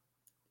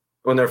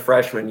when they're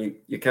freshmen,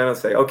 you kind of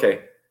say,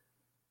 okay,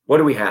 what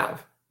do we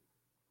have?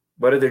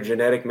 What are their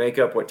genetic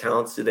makeup? What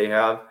talents do they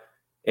have?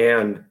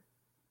 And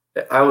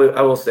I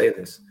will say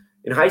this.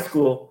 In high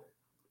school,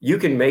 you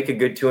can make a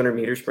good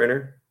 200-meter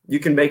sprinter. You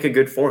can make a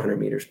good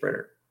 400-meter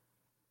sprinter.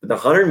 But the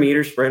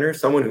 100-meter sprinter,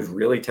 someone who's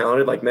really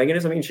talented like Megan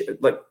is,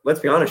 let's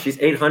be honest, she's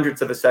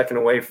 0.08 of a second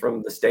away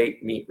from the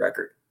state meet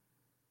record.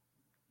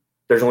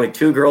 There's only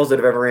 2 girls that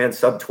have ever ran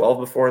sub 12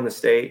 before in the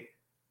state.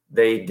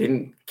 They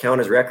didn't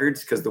count as records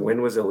because the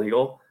wind was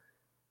illegal.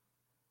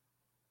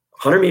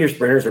 100-meter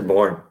sprinters are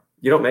born.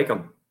 You don't make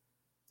them.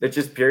 It's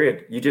just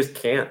period. You just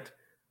can't.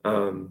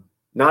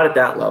 Not at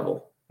that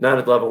level. Not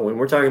at level. When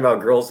we're talking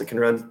about girls that can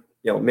run,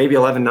 maybe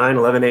 11.9,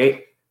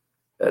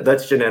 11.8,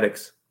 that's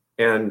genetics.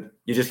 And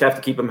you just have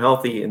to keep them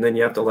healthy, and then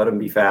you have to let them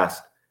be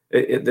fast.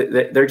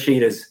 They're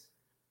cheetahs.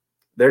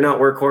 They're not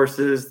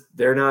workhorses.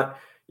 They're not,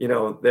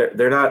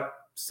 they're not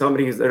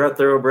they're not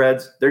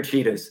thoroughbreds. They're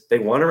cheetahs. They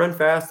want to run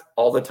fast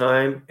all the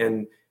time.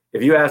 And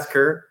if you ask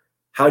her,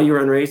 how do you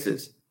run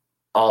races?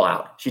 All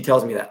out. She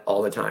tells me that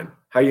all the time.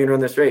 How are you going to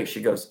run this race?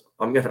 She goes,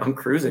 I'm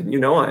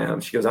cruising. I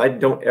am. She goes, I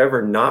don't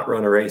ever not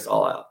run a race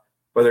all out,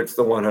 whether it's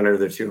the 100 or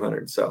the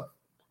 200. So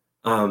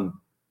I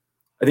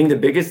think the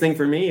biggest thing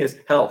for me is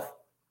health.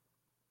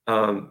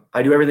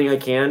 I do everything I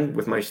can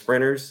with my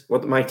sprinters,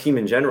 with my team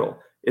in general,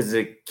 is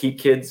to keep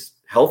kids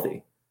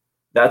healthy.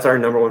 That's our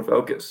number one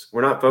focus.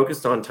 We're not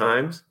focused on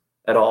times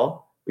at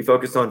all. We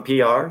focus on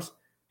PRs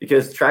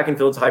because track and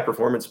field's a high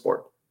performance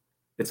sport.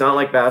 It's not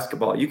like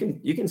basketball. You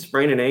can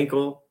sprain an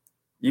ankle.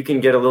 You can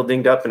get a little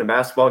dinged up in a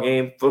basketball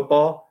game.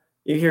 Football,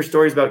 you hear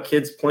stories about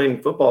kids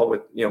playing football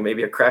with,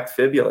 maybe a cracked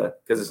fibula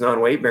because it's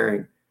non-weight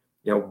bearing.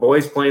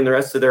 Boys playing the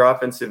rest of their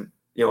offensive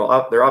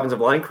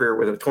line career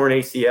with a torn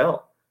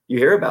ACL. You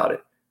hear about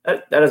it.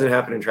 That doesn't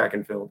happen in track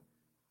and field.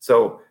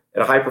 So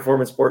at a high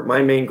performance sport,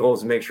 my main goal is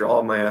to make sure all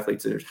of my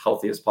athletes are as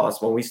healthy as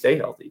possible and we stay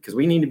healthy because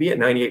we need to be at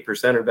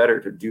 98% or better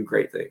to do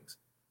great things.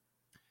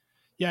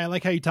 Yeah, I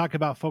like how you talk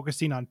about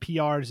focusing on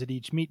PRs at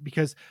each meet,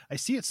 because I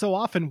see it so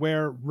often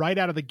where right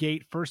out of the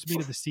gate, first meet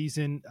of the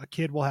season, a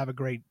kid will have a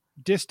great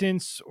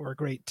distance or a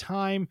great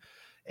time,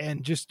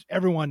 and just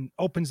everyone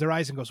opens their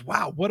eyes and goes,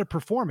 wow, what a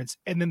performance.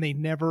 And then they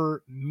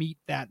never meet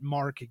that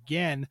mark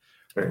again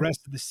the rest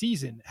of the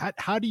season.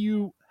 How do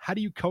you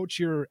coach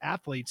your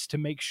athletes to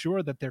make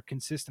sure that they're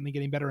consistently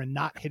getting better and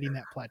not hitting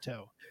that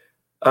plateau?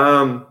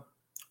 I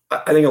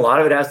think a lot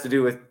of it has to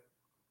do with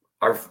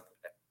our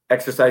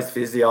exercise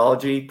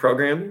physiology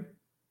programming,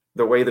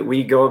 the way that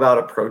we go about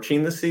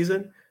approaching the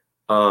season.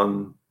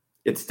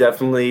 It's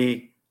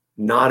definitely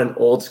not an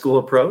old school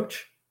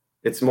approach.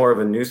 It's more of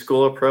a new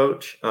school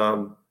approach.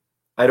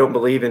 I don't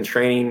believe in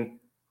training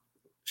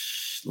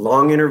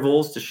long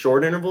intervals to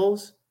short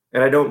intervals,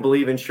 and I don't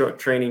believe in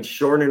training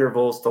short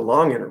intervals to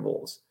long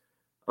intervals.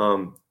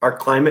 Our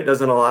climate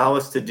doesn't allow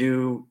us to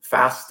do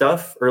fast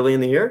stuff early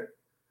in the year.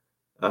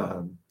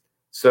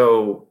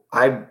 So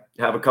I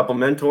have a couple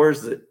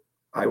mentors that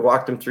I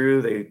walked them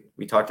through.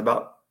 We talked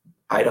about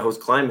Idaho's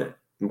climate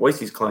and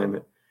Boise's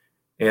climate.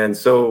 And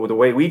so the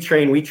way we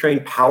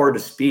train power to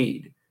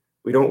speed.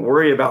 We don't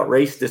worry about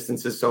race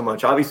distances so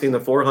much. Obviously in the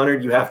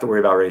 400, you have to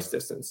worry about race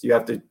distance.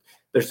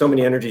 There's so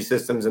many energy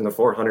systems in the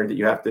 400 that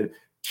you have to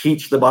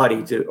teach the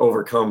body to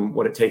overcome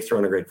what it takes to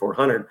run a great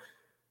 400.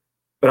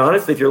 But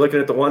honestly, if you're looking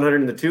at the 100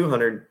 and the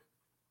 200,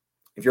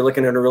 if you're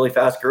looking at a really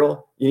fast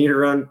girl, you need to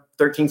run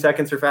 13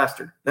 seconds or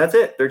faster. That's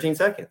it, 13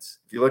 seconds.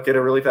 If you look at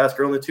a really fast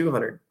girl in the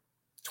 200,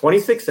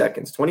 26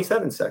 seconds,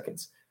 27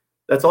 seconds.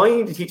 That's all you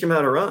need to teach them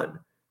how to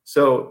run.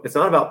 So it's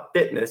not about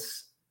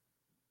fitness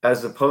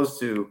as opposed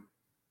to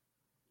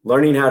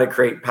learning how to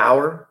create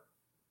power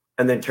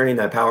and then turning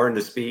that power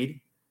into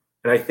speed.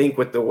 And I think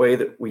with the way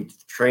that we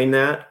train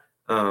that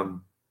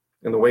and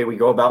the way we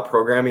go about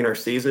programming our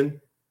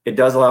season, it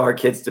does allow our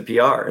kids to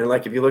PR. And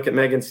like, if you look at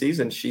Megan's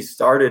season, she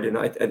started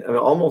and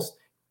almost,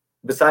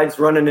 besides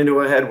running into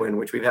a headwind,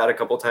 which we've had a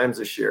couple times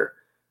this year,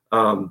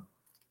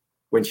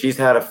 when she's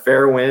had a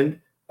fair wind,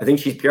 I think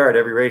she's PR'd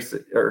every race,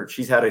 or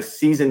she's had a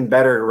season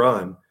better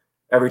run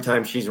every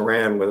time she's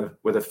ran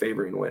with a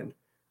favoring wind.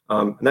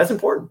 And that's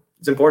important.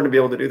 It's important to be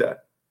able to do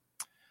that.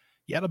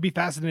 Yeah, it'll be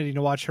fascinating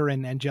to watch her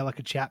and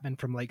Angelica Chapman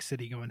from Lake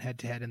City going head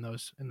to head in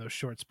those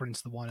short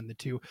sprints, the 1 and the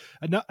 2.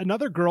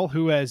 Another girl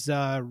who has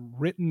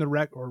rewritten the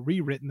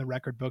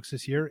record books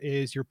this year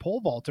is your pole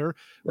vaulter,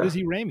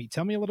 Lizzie Ramey.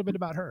 Tell me a little bit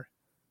about her.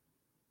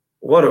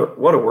 What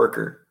a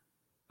worker.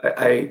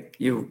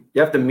 You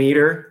have to meet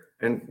her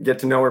and get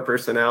to know her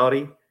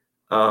personality.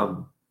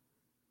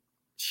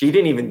 She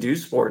didn't even do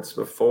sports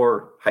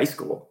before high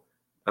school.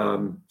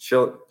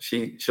 She'll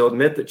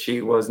admit that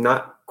she was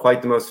not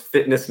quite the most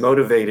fitness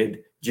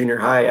motivated junior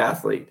high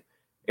athlete.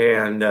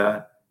 And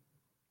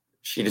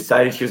she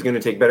decided she was going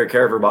to take better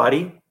care of her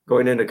body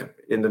going into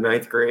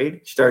 9th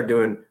grade. She started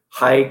doing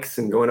hikes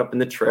and going up in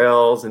the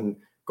trails and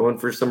going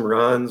for some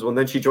runs. Well,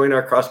 then she joined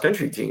our cross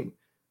country team.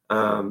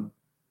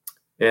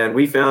 And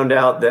we found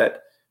out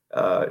that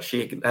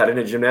she had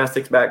a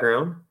gymnastics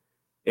background.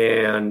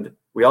 And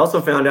we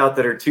also found out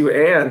that her 2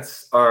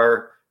 aunts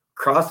are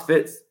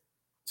CrossFit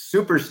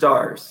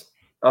superstars.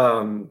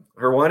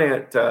 Her one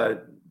aunt,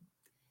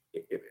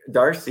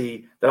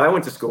 Darcy, that I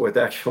went to school with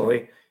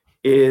actually,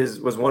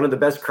 was one of the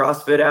best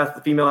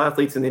CrossFit female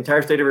athletes in the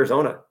entire state of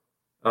Arizona.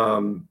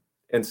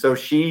 And so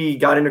she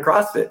got into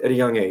CrossFit at a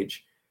young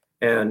age.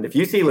 And if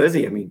you see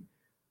Lizzie, I mean,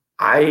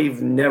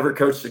 I've never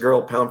coached a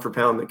girl pound for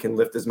pound that can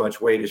lift as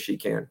much weight as she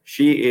can.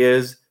 She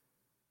is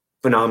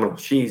phenomenal.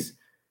 She's,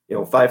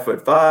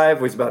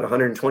 5'5", weighs about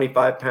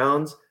 125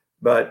 pounds,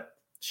 but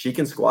she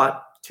can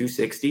squat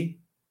 260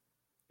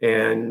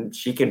 and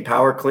she can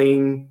power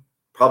clean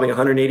probably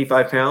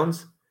 185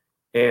 pounds.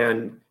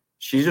 And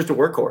she's just a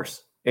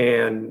workhorse.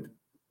 And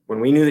when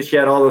we knew that she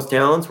had all those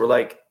talents, we're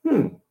like,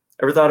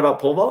 ever thought about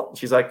pole vault? And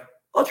she's like,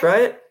 I'll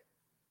try it.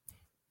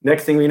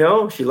 Next thing we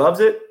know, she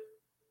loves it.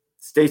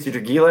 Stacy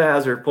Dragila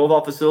has her pole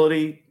vault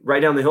facility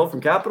right down the hill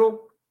from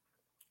Capitol.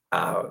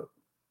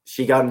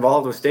 She got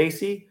involved with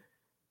Stacy,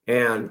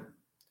 and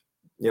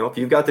if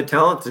you've got the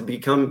talent to if you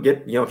can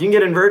get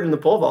inverted in the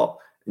pole vault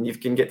and you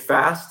can get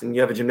fast and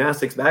you have a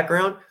gymnastics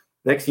background,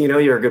 next thing you know,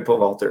 you're a good pole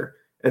vaulter.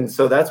 And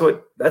so that's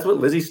what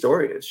Lizzie's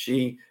story is.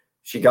 She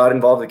got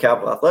involved with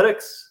Capitol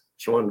Athletics.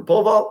 She wanted to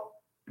pole vault.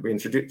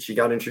 She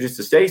got introduced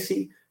to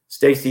Stacy.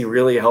 Stacy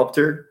really helped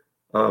her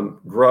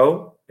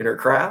grow in her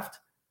craft.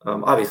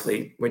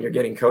 Obviously, when you're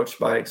getting coached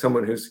by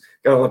someone who's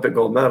got an Olympic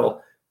gold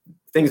medal,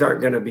 things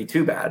aren't going to be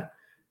too bad.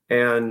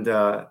 And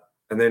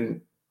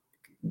then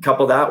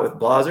couple that with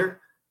Blaser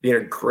being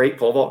a great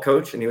pole vault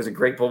coach, and he was a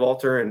great pole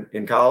vaulter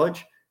in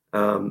college.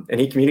 And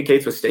he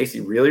communicates with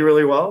Stacy really,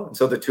 really well. And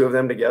so the two of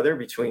them together,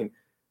 between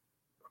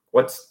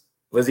what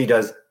Lizzie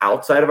does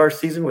outside of our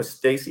season with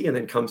Stacy and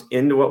then comes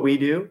into what we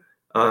do,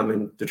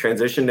 and the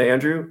transition to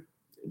Andrew,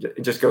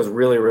 it just goes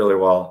really, really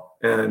well.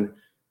 And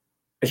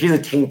she's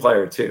a team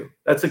player too.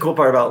 That's the cool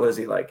part about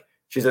Lizzie. Like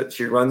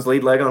she runs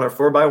lead leg on our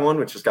 4x1,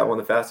 which has got one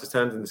of the fastest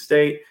times in the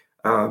state.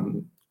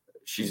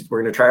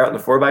 We're going to try her out in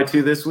the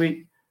 4x2 this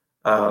week.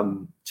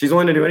 She's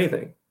willing to do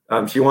anything.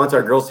 She wants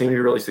our girls team to be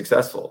really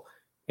successful,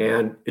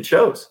 and it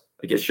shows.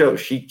 Like, it shows.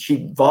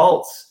 She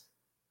vaults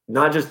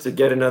not just to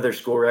get another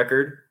school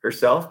record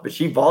herself, but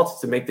she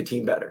vaults to make the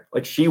team better.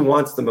 Like, she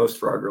wants the most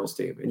for our girls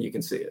team, and you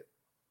can see it.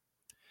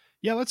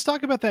 Yeah, let's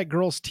talk about that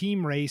girls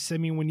team race. I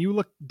mean, when you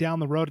look down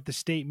the road at the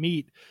state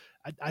meet,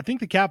 I think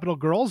the Capitol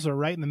girls are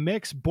right in the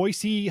mix.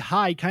 Boise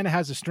High kind of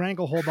has a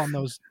stranglehold on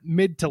those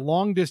mid to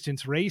long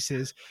distance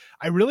races.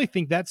 I really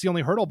think that's the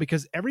only hurdle,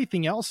 because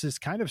everything else is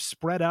kind of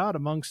spread out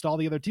amongst all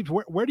the other teams.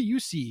 Where do you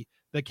see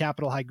the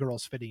Capitol High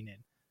girls fitting in?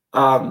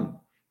 I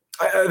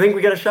think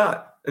we got a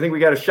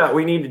shot.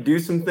 We need to do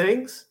some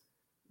things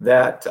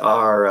that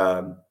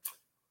are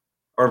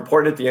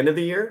important at the end of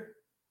the year.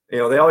 They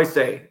always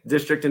say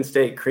district and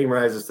state, cream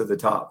rises to the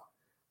top.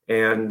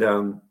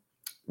 And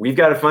we've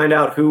got to find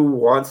out who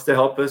wants to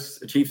help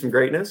us achieve some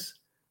greatness.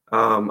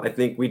 I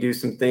think we do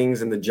some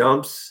things in the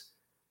jumps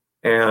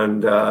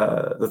and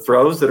the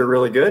throws that are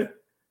really good.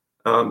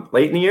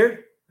 Late in the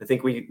year, I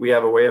think we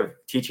have a way of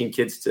teaching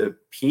kids to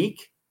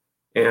peak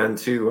and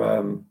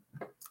to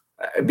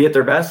be at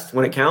their best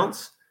when it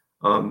counts.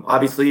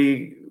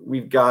 Obviously,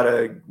 we've got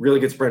a really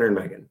good sprinter in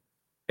Megan,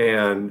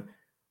 and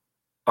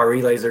our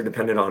relays are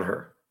dependent on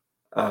her.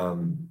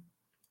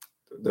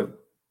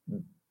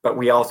 But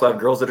we also have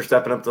girls that are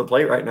stepping up to the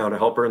plate right now to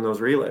help her in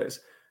those relays.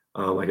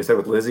 Like I said,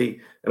 with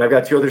Lizzie, and I've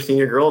got 2 other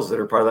senior girls that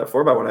are part of that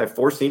 4x1. I have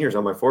 4 seniors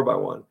on my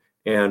 4x1,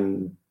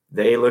 and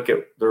they look at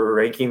the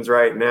rankings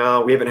right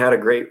now. We haven't had a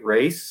great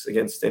race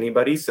against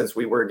anybody since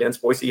we were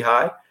against Boise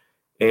High.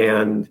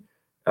 And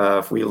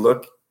if we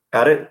look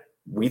at it,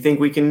 we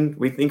think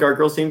our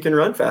girls team can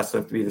run fast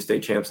enough to be the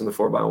state champs in the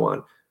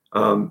 4x1.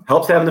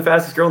 Helps having the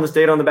fastest girl in the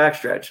state on the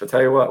backstretch. I'll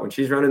tell you what, when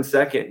she's running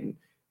second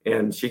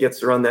and she gets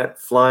to run that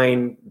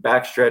flying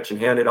backstretch and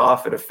hand it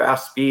off at a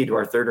fast speed to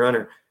our third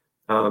runner,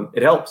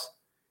 it helps.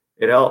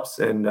 It helps.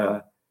 And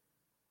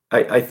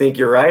I think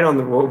you're right on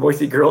the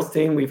Boise girls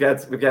team. We've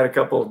had a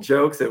couple of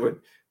jokes that would,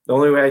 the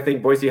only way I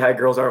think Boise High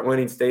girls aren't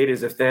winning state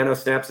is if Thanos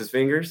snaps his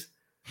fingers.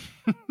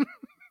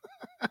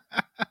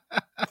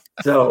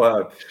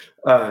 So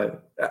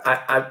that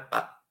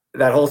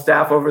whole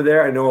staff over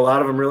there, I know a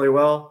lot of them really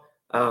well.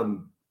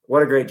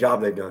 What a great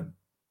job they've done.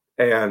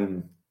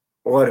 And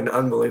what an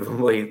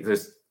unbelievably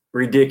just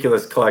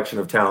ridiculous collection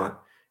of talent.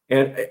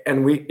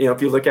 And we,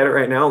 if you look at it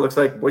right now, it looks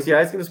like Boise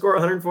High is going to score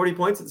 140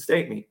 points at the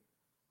state meet.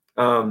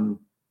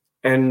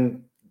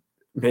 And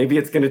maybe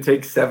it's going to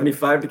take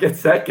 75 to get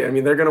second. I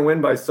mean, they're going to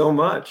win by so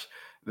much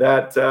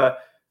that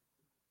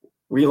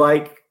we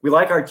like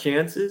our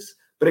chances.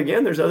 But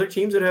again, there's other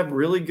teams that have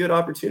really good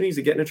opportunities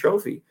of getting a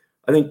trophy.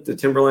 I think the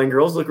Timberline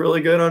girls look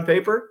really good on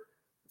paper.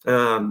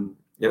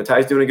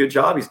 Ty's doing a good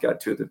job. He's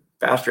got two of the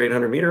faster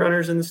 800-meter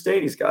runners in the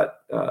state. He's got,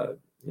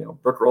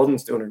 Brooke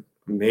Roldan's doing an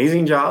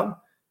amazing job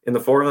in the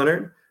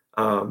 400.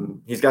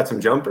 He's got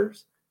some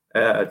jumpers.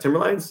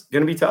 Timberline's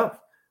going to be tough.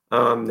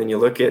 Then you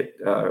look at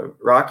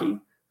Rocky.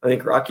 I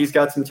think Rocky's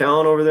got some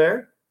talent over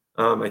there.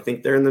 I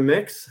think they're in the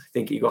mix. I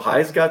think Eagle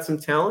High's got some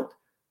talent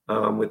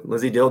with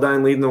Lizzie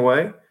Dildine leading the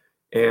way.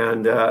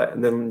 And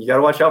then you got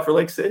to watch out for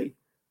Lake City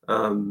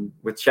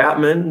with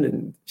Chapman.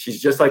 And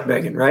she's just like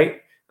Megan,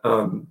 right?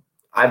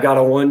 I've got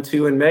a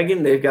 1-2 in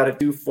Megan. They've got a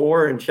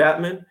 2-4 in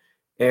Chapman.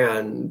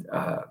 And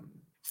I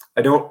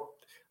don't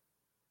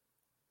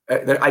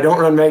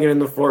run Megan in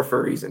the 4 for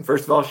a reason.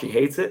 First of all, she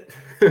hates it.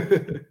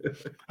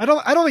 I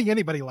don't think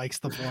anybody likes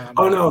the 4.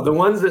 Oh no, the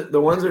ones that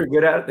are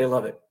good at it, they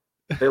love it.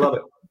 They love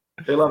it.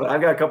 They love it.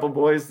 I've got a couple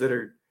boys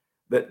that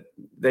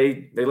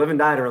they live and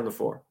die around the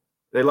 4.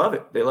 They love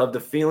it. They love the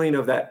feeling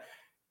of that.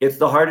 It's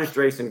the hardest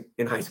race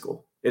in high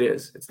school. It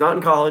is. It's not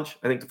in college.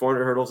 I think the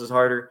 400 hurdles is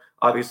harder,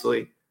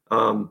 obviously.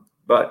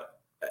 But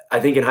I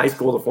think in high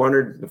school, the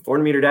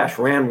 400 meter dash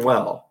ran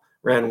well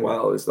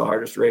is the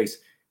hardest race.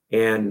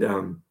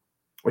 And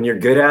when you're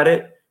good at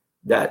it,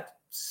 that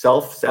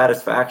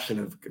self-satisfaction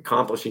of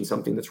accomplishing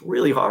something that's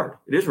really hard.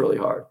 It is really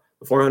hard.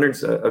 The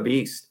 400's a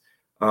beast.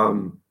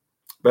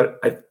 But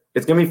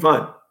it's going to be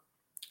fun.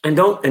 And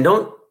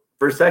don't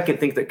for a second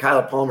think that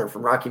Kyla Palmer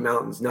from Rocky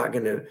Mountain's not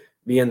going to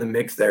be in the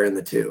mix there in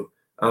the 2.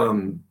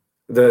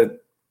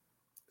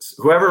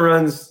 Whoever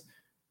runs,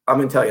 I'm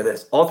going to tell you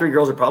this, all 3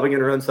 girls are probably going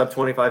to run sub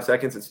 25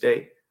 seconds at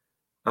state.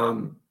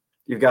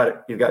 You've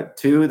got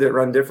 2 that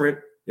run different.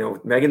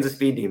 Megan's a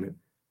speed demon.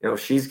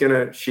 She's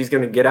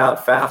gonna get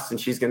out fast and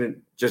she's gonna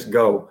just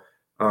go.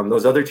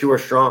 Those other 2 are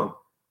strong.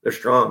 They're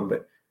strong,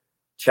 but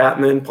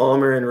Chapman,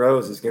 Palmer, and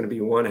Rose is going to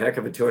be one heck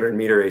of a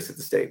 200-meter race at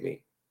the state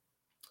meet.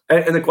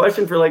 And the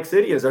question for Lake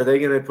City is, are they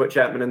going to put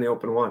Chapman in the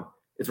open 1?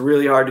 It's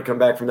really hard to come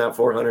back from that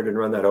 400 and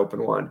run that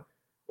open 1,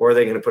 or are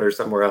they going to put her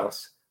somewhere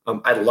else?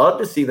 I'd love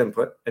to see them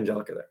put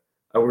Angelica there.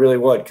 I really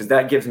would, because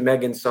that gives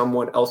Megan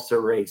someone else to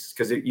race,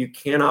 because you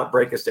cannot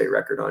break a state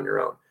record on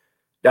your own.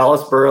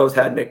 Dallas Burrows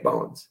had Nick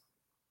Bowens.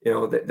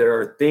 There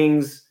are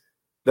things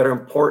that are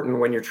important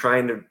when you're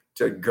trying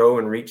to go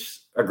and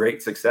reach a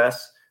great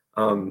success.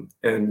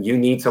 And you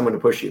need someone to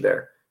push you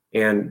there.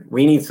 And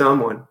we need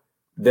someone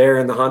there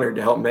in the 100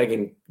 to help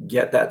Megan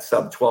get that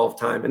sub 12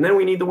 time. And then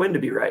we need the wind to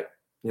be right.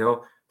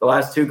 The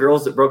last 2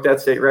 girls that broke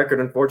that state record,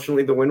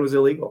 unfortunately, the wind was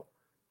illegal.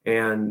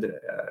 And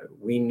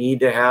we need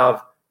to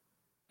have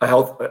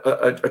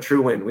a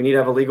true win. We need to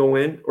have a legal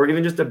win, or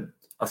even just a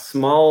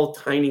small,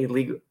 tiny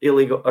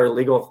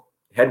legal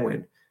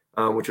headwind.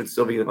 Which would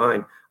still be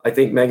fine. I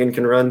think Megan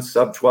can run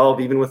sub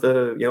 12, even with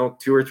a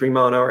 2 or 3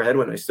 mile an hour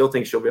headwind. I still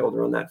think she'll be able to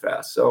run that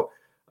fast. So,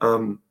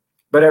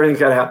 but everything's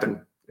got to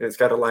happen. It's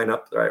got to line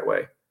up the right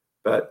way.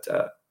 But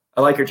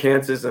I like her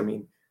chances. I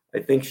mean, I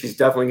think she's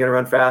definitely going to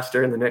run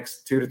faster in the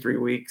next 2 to 3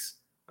 weeks.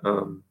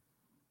 And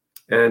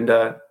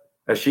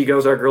as she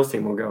goes, our girls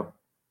team will go.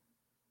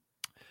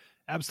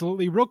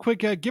 Absolutely. Real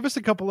quick, give us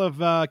a couple of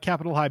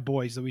Capitol High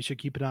boys that we should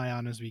keep an eye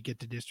on as we get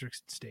to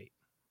districts and state.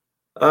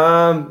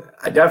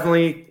 I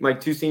definitely, my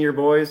 2 senior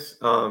boys,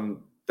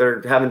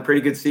 they're having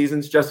pretty good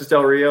seasons. Justice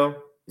Del Rio,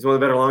 he's one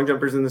of the better long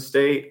jumpers in the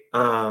state.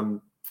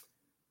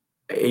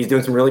 He's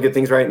doing some really good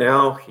things right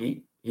now.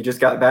 He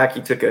just got back.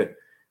 He took a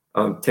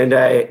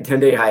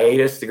 10-day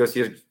hiatus to go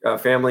see his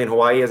family in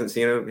Hawaii. He hasn't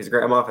seen his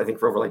grandma, I think,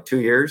 for over like 2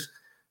 years.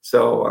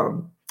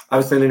 So I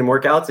was sending him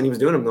workouts, and he was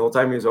doing them the whole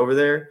time he was over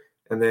there.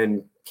 And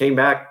then came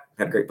back,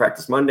 had a great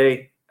practice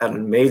Monday, had an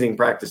amazing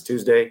practice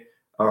Tuesday.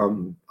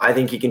 I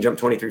think he can jump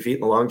 23 feet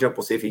in the long jump.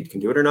 We'll see if he can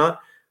do it or not.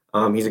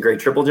 He's a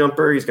great triple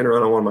jumper. He's going to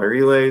run on one of my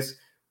relays.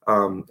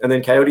 And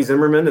then Coyote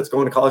Zimmerman, that's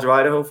going to College of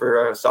Idaho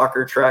for a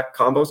soccer track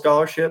combo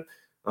scholarship.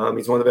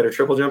 He's one of the better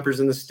triple jumpers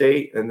in the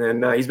state. And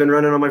then he's been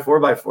running on my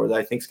 4x4 that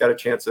I think's got a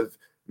chance of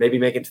maybe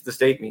making it to the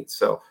state meet.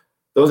 So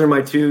those are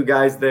my 2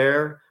 guys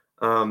there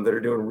that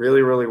are doing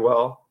really, really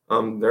well.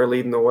 They're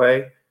leading the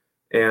way.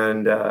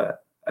 And,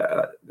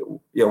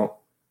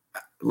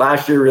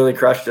 last year really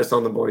crushed us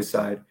on the boys'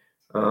 side.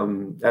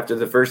 After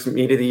the first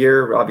meet of the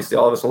year, obviously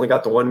all of us only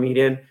got the one meet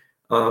in.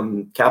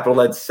 Capital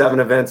led 7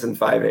 events in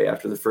 5A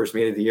after the first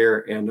meet of the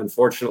year. And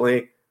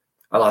unfortunately,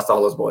 I lost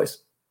all those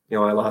boys.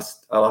 I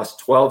lost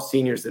 12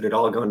 seniors that had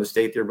all gone to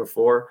state the year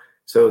before.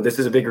 So this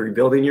is a big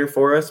rebuilding year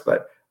for us,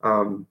 but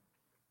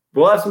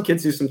we'll have some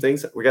kids do some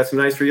things. We got some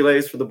nice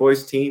relays for the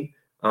boys team.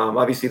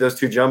 Obviously those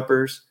 2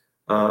 jumpers.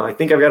 I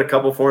think I've got a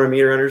couple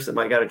 400-meter runners that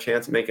might got a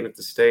chance of making it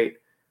to state.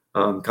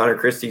 Connor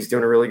Christie's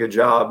doing a really good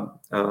job.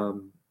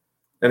 And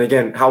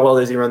again, how well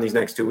does he run these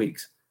next 2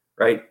 weeks,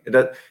 right?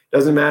 It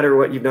doesn't matter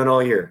what you've done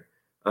all year.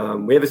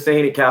 We have a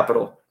saying at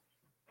Capital,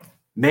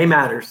 May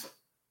matters.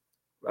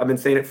 I've been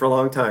saying it for a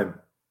long time.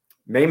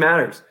 May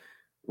matters.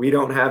 We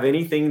don't have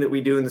anything that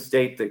we do in the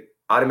state that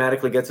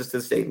automatically gets us to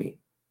the state meet.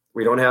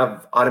 We don't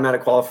have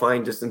automatic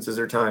qualifying distances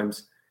or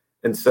times.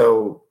 And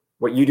so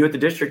what you do at the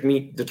district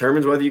meet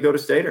determines whether you go to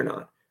state or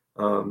not.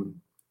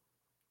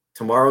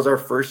 Tomorrow's our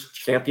first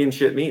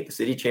championship meet. The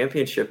city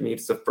championship meet.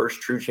 It's the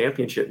first true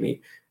championship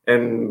meet.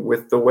 And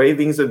with the way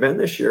things have been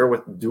this year,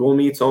 with dual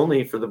meets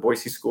only for the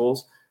Boise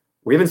schools,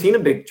 we haven't seen a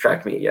big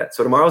track meet yet.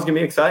 So tomorrow's going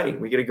to be exciting.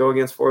 We get to go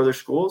against 4 other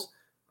schools.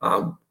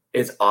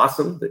 It's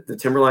awesome. The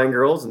Timberline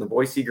girls and the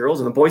Boise girls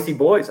and the Boise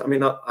boys. I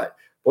mean,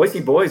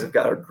 Boise boys have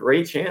got a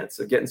great chance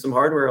of getting some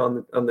hardware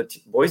on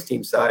the boys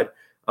team side.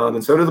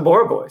 And so do the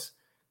Bora boys.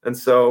 And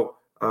so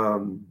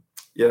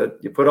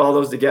you put all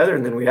those together,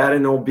 and then we add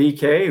in old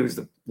BK, who's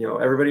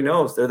everybody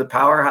knows they're the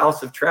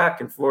powerhouse of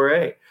track in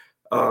 4A.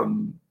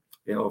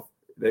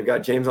 They've got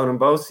James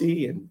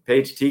Onumbosi and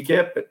Paige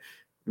T-Kip, but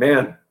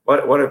man,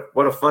 what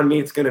a fun meet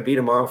it's going to be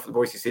tomorrow for the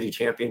Boise City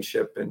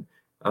Championship.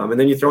 And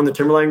then you throw in the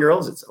Timberline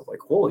girls. It's like,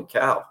 holy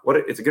cow,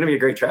 it's going to be a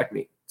great track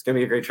meet. It's going to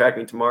be a great track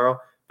meet tomorrow,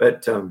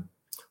 but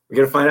we're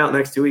going to find out in the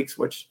next 2 weeks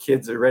which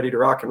kids are ready to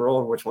rock and roll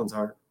and which ones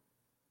aren't.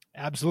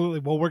 Absolutely.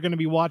 Well, we're going to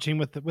be watching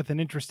with an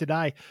interested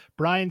eye.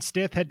 Brian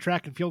Stith, head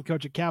track and field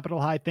coach at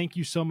Capitol High. Thank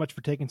you so much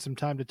for taking some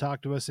time to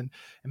talk to us, and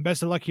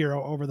best of luck here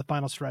over the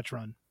final stretch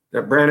run. Yeah,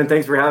 Brandon,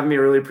 thanks for having me. I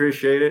really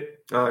appreciate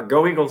it.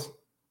 Go Eagles.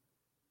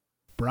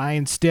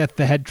 Brian Stith,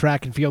 the head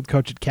track and field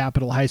coach at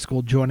Capitol High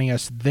School, joining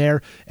us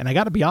there. And I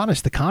got to be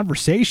honest, the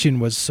conversation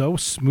was so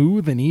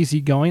smooth and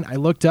easygoing. I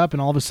looked up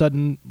and all of a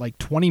sudden, like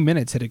 20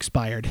 minutes had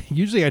expired.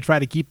 Usually I try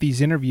to keep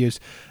these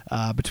interviews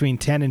between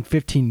 10 and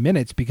 15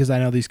 minutes because I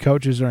know these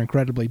coaches are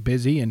incredibly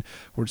busy, and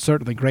we're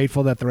certainly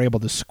grateful that they're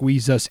able to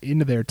squeeze us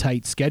into their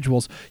tight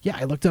schedules. Yeah,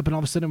 I looked up and all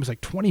of a sudden it was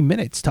like 20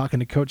 minutes talking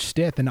to Coach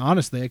Stith, and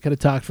honestly, I could have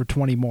talked for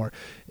 20 more.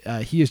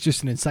 He is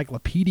just an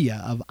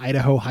encyclopedia of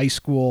Idaho high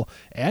school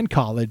and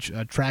college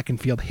track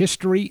and field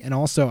history, and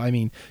also, I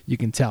mean, you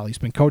can tell he's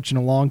been coaching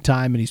a long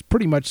time and he's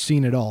pretty much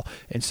seen it all,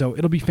 and so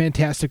it'll be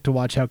fantastic to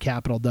watch how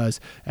Capital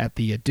does at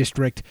the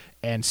district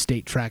and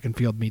state track and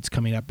field meets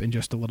coming up in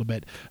just a little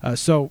bit.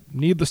 So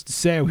needless to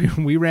say,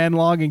 we ran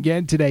long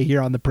again today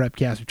here on the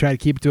Prepcast. We try to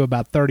keep it to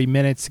about 30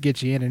 minutes to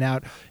get you in and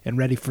out and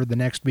ready for the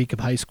next week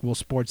of high school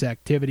sports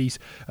activities.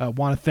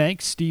 Want to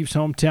thank Steve's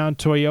Hometown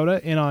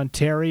Toyota in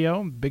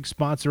Ontario, big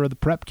sponsor of the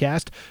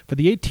Prepcast. For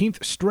the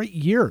 18th straight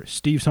year,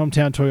 Steve's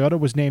Hometown Toyota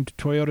was named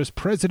Toyota's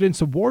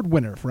President's Award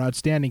winner for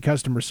outstanding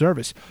customer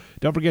service.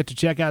 Don't forget to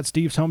check out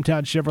Steve's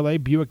Hometown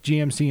Chevrolet, Buick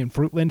GMC in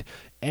Fruitland,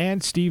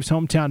 and Steve's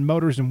Hometown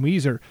Motors in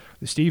Weiser.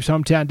 The Steve's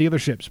Hometown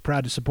dealerships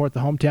proud to support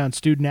the hometown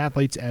student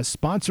athletes as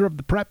sponsor of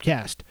the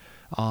Prepcast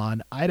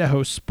on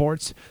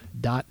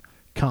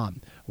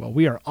idahosports.com. Well,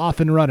 we are off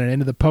and running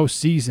into the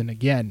postseason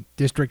again.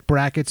 District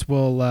brackets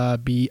will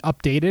be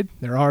updated.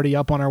 They're already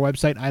up on our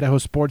website,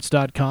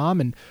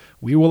 idahosports.com, and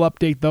we will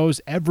update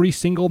those every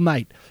single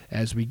night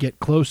as we get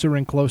closer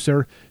and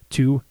closer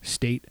to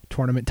state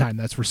tournament time.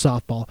 That's for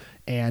softball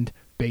and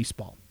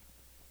baseball.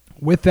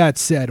 With that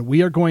said,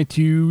 we are going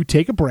to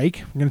take a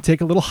break. We're going to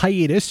take a little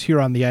hiatus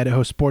here on the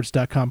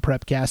idahosports.com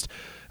Prepcast.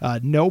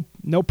 No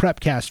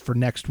Prepcast for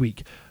next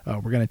week.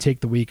 We're going to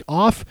take the week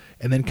off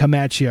and then come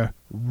at you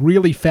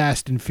really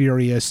fast and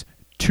furious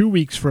 2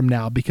 weeks from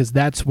now, because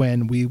that's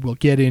when we will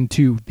get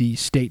into the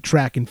state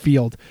track and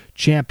field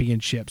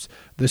championships,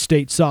 the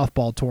state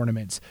softball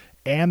tournaments,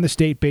 and the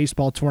state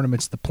baseball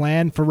tournaments. The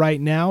plan for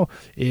right now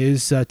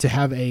is to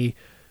have a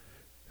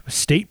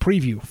state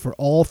preview for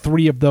all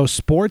 3 of those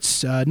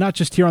sports, not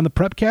just here on the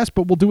Prepcast,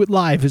 but we'll do it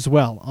live as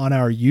well on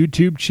our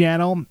YouTube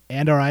channel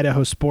and our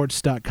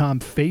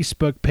idahosports.com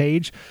Facebook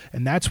page,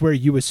 and that's where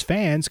you as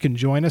fans can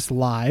join us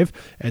live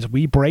as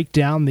we break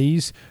down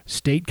these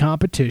state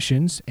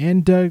competitions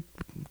and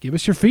give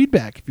us your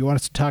feedback. If you want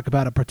us to talk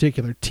about a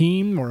particular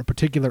team or a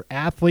particular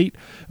athlete,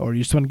 or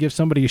you just want to give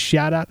somebody a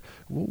shout out,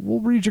 we'll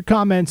read your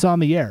comments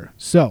on the air.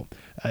 So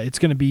it's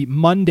going to be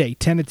Monday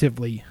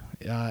tentatively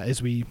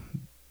as we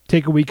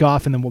take a week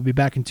off, and then we'll be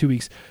back in 2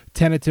 weeks.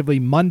 Tentatively,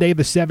 Monday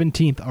the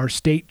 17th, our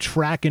state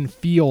track and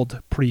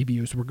field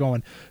previews. We're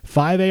going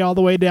 5A all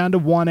the way down to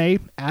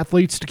 1A.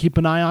 Athletes to keep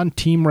an eye on,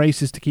 team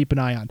races to keep an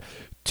eye on.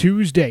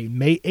 Tuesday,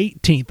 May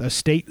 18th, a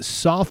state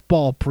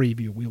softball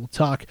preview. We will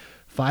talk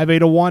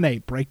 5A to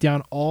 1A, break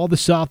down all the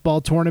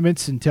softball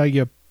tournaments and tell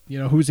you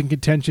who's in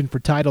contention for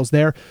titles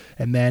there.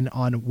 And then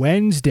on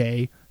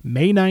Wednesday,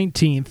 May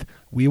 19th,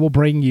 we will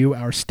bring you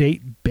our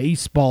state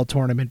baseball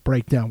tournament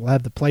breakdown. We'll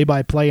have the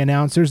play-by-play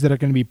announcers that are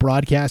going to be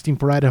broadcasting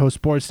for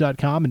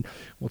IdahoSports.com, and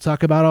we'll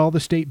talk about all the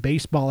state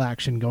baseball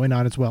action going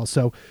on as well.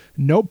 So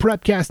no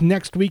Prepcast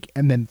next week,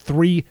 and then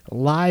 3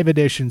 live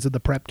editions of the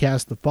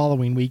Prepcast the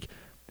following week.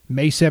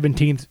 May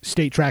 17th,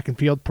 state track and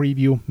field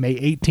preview, May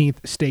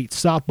 18th, state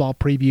softball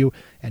preview,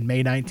 and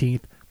May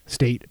 19th,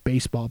 state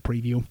baseball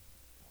preview.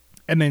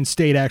 And then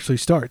state actually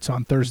starts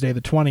on Thursday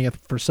the 20th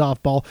for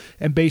softball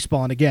and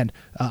baseball. And again,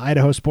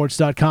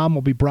 IdahoSports.com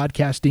will be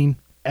broadcasting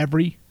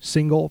every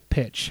single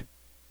pitch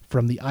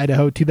from the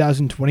Idaho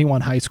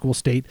 2021 high school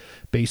state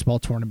baseball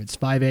tournaments,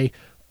 5A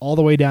all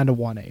the way down to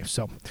 1A.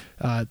 So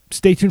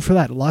stay tuned for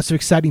that. Lots of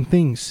exciting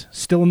things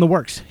still in the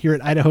works here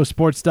at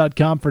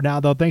IdahoSports.com. For now,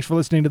 though, thanks for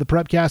listening to the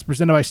Prepcast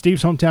presented by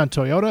Steve's Hometown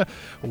Toyota.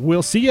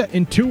 We'll see you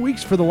in 2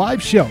 weeks for the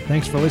live show.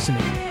 Thanks for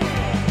listening.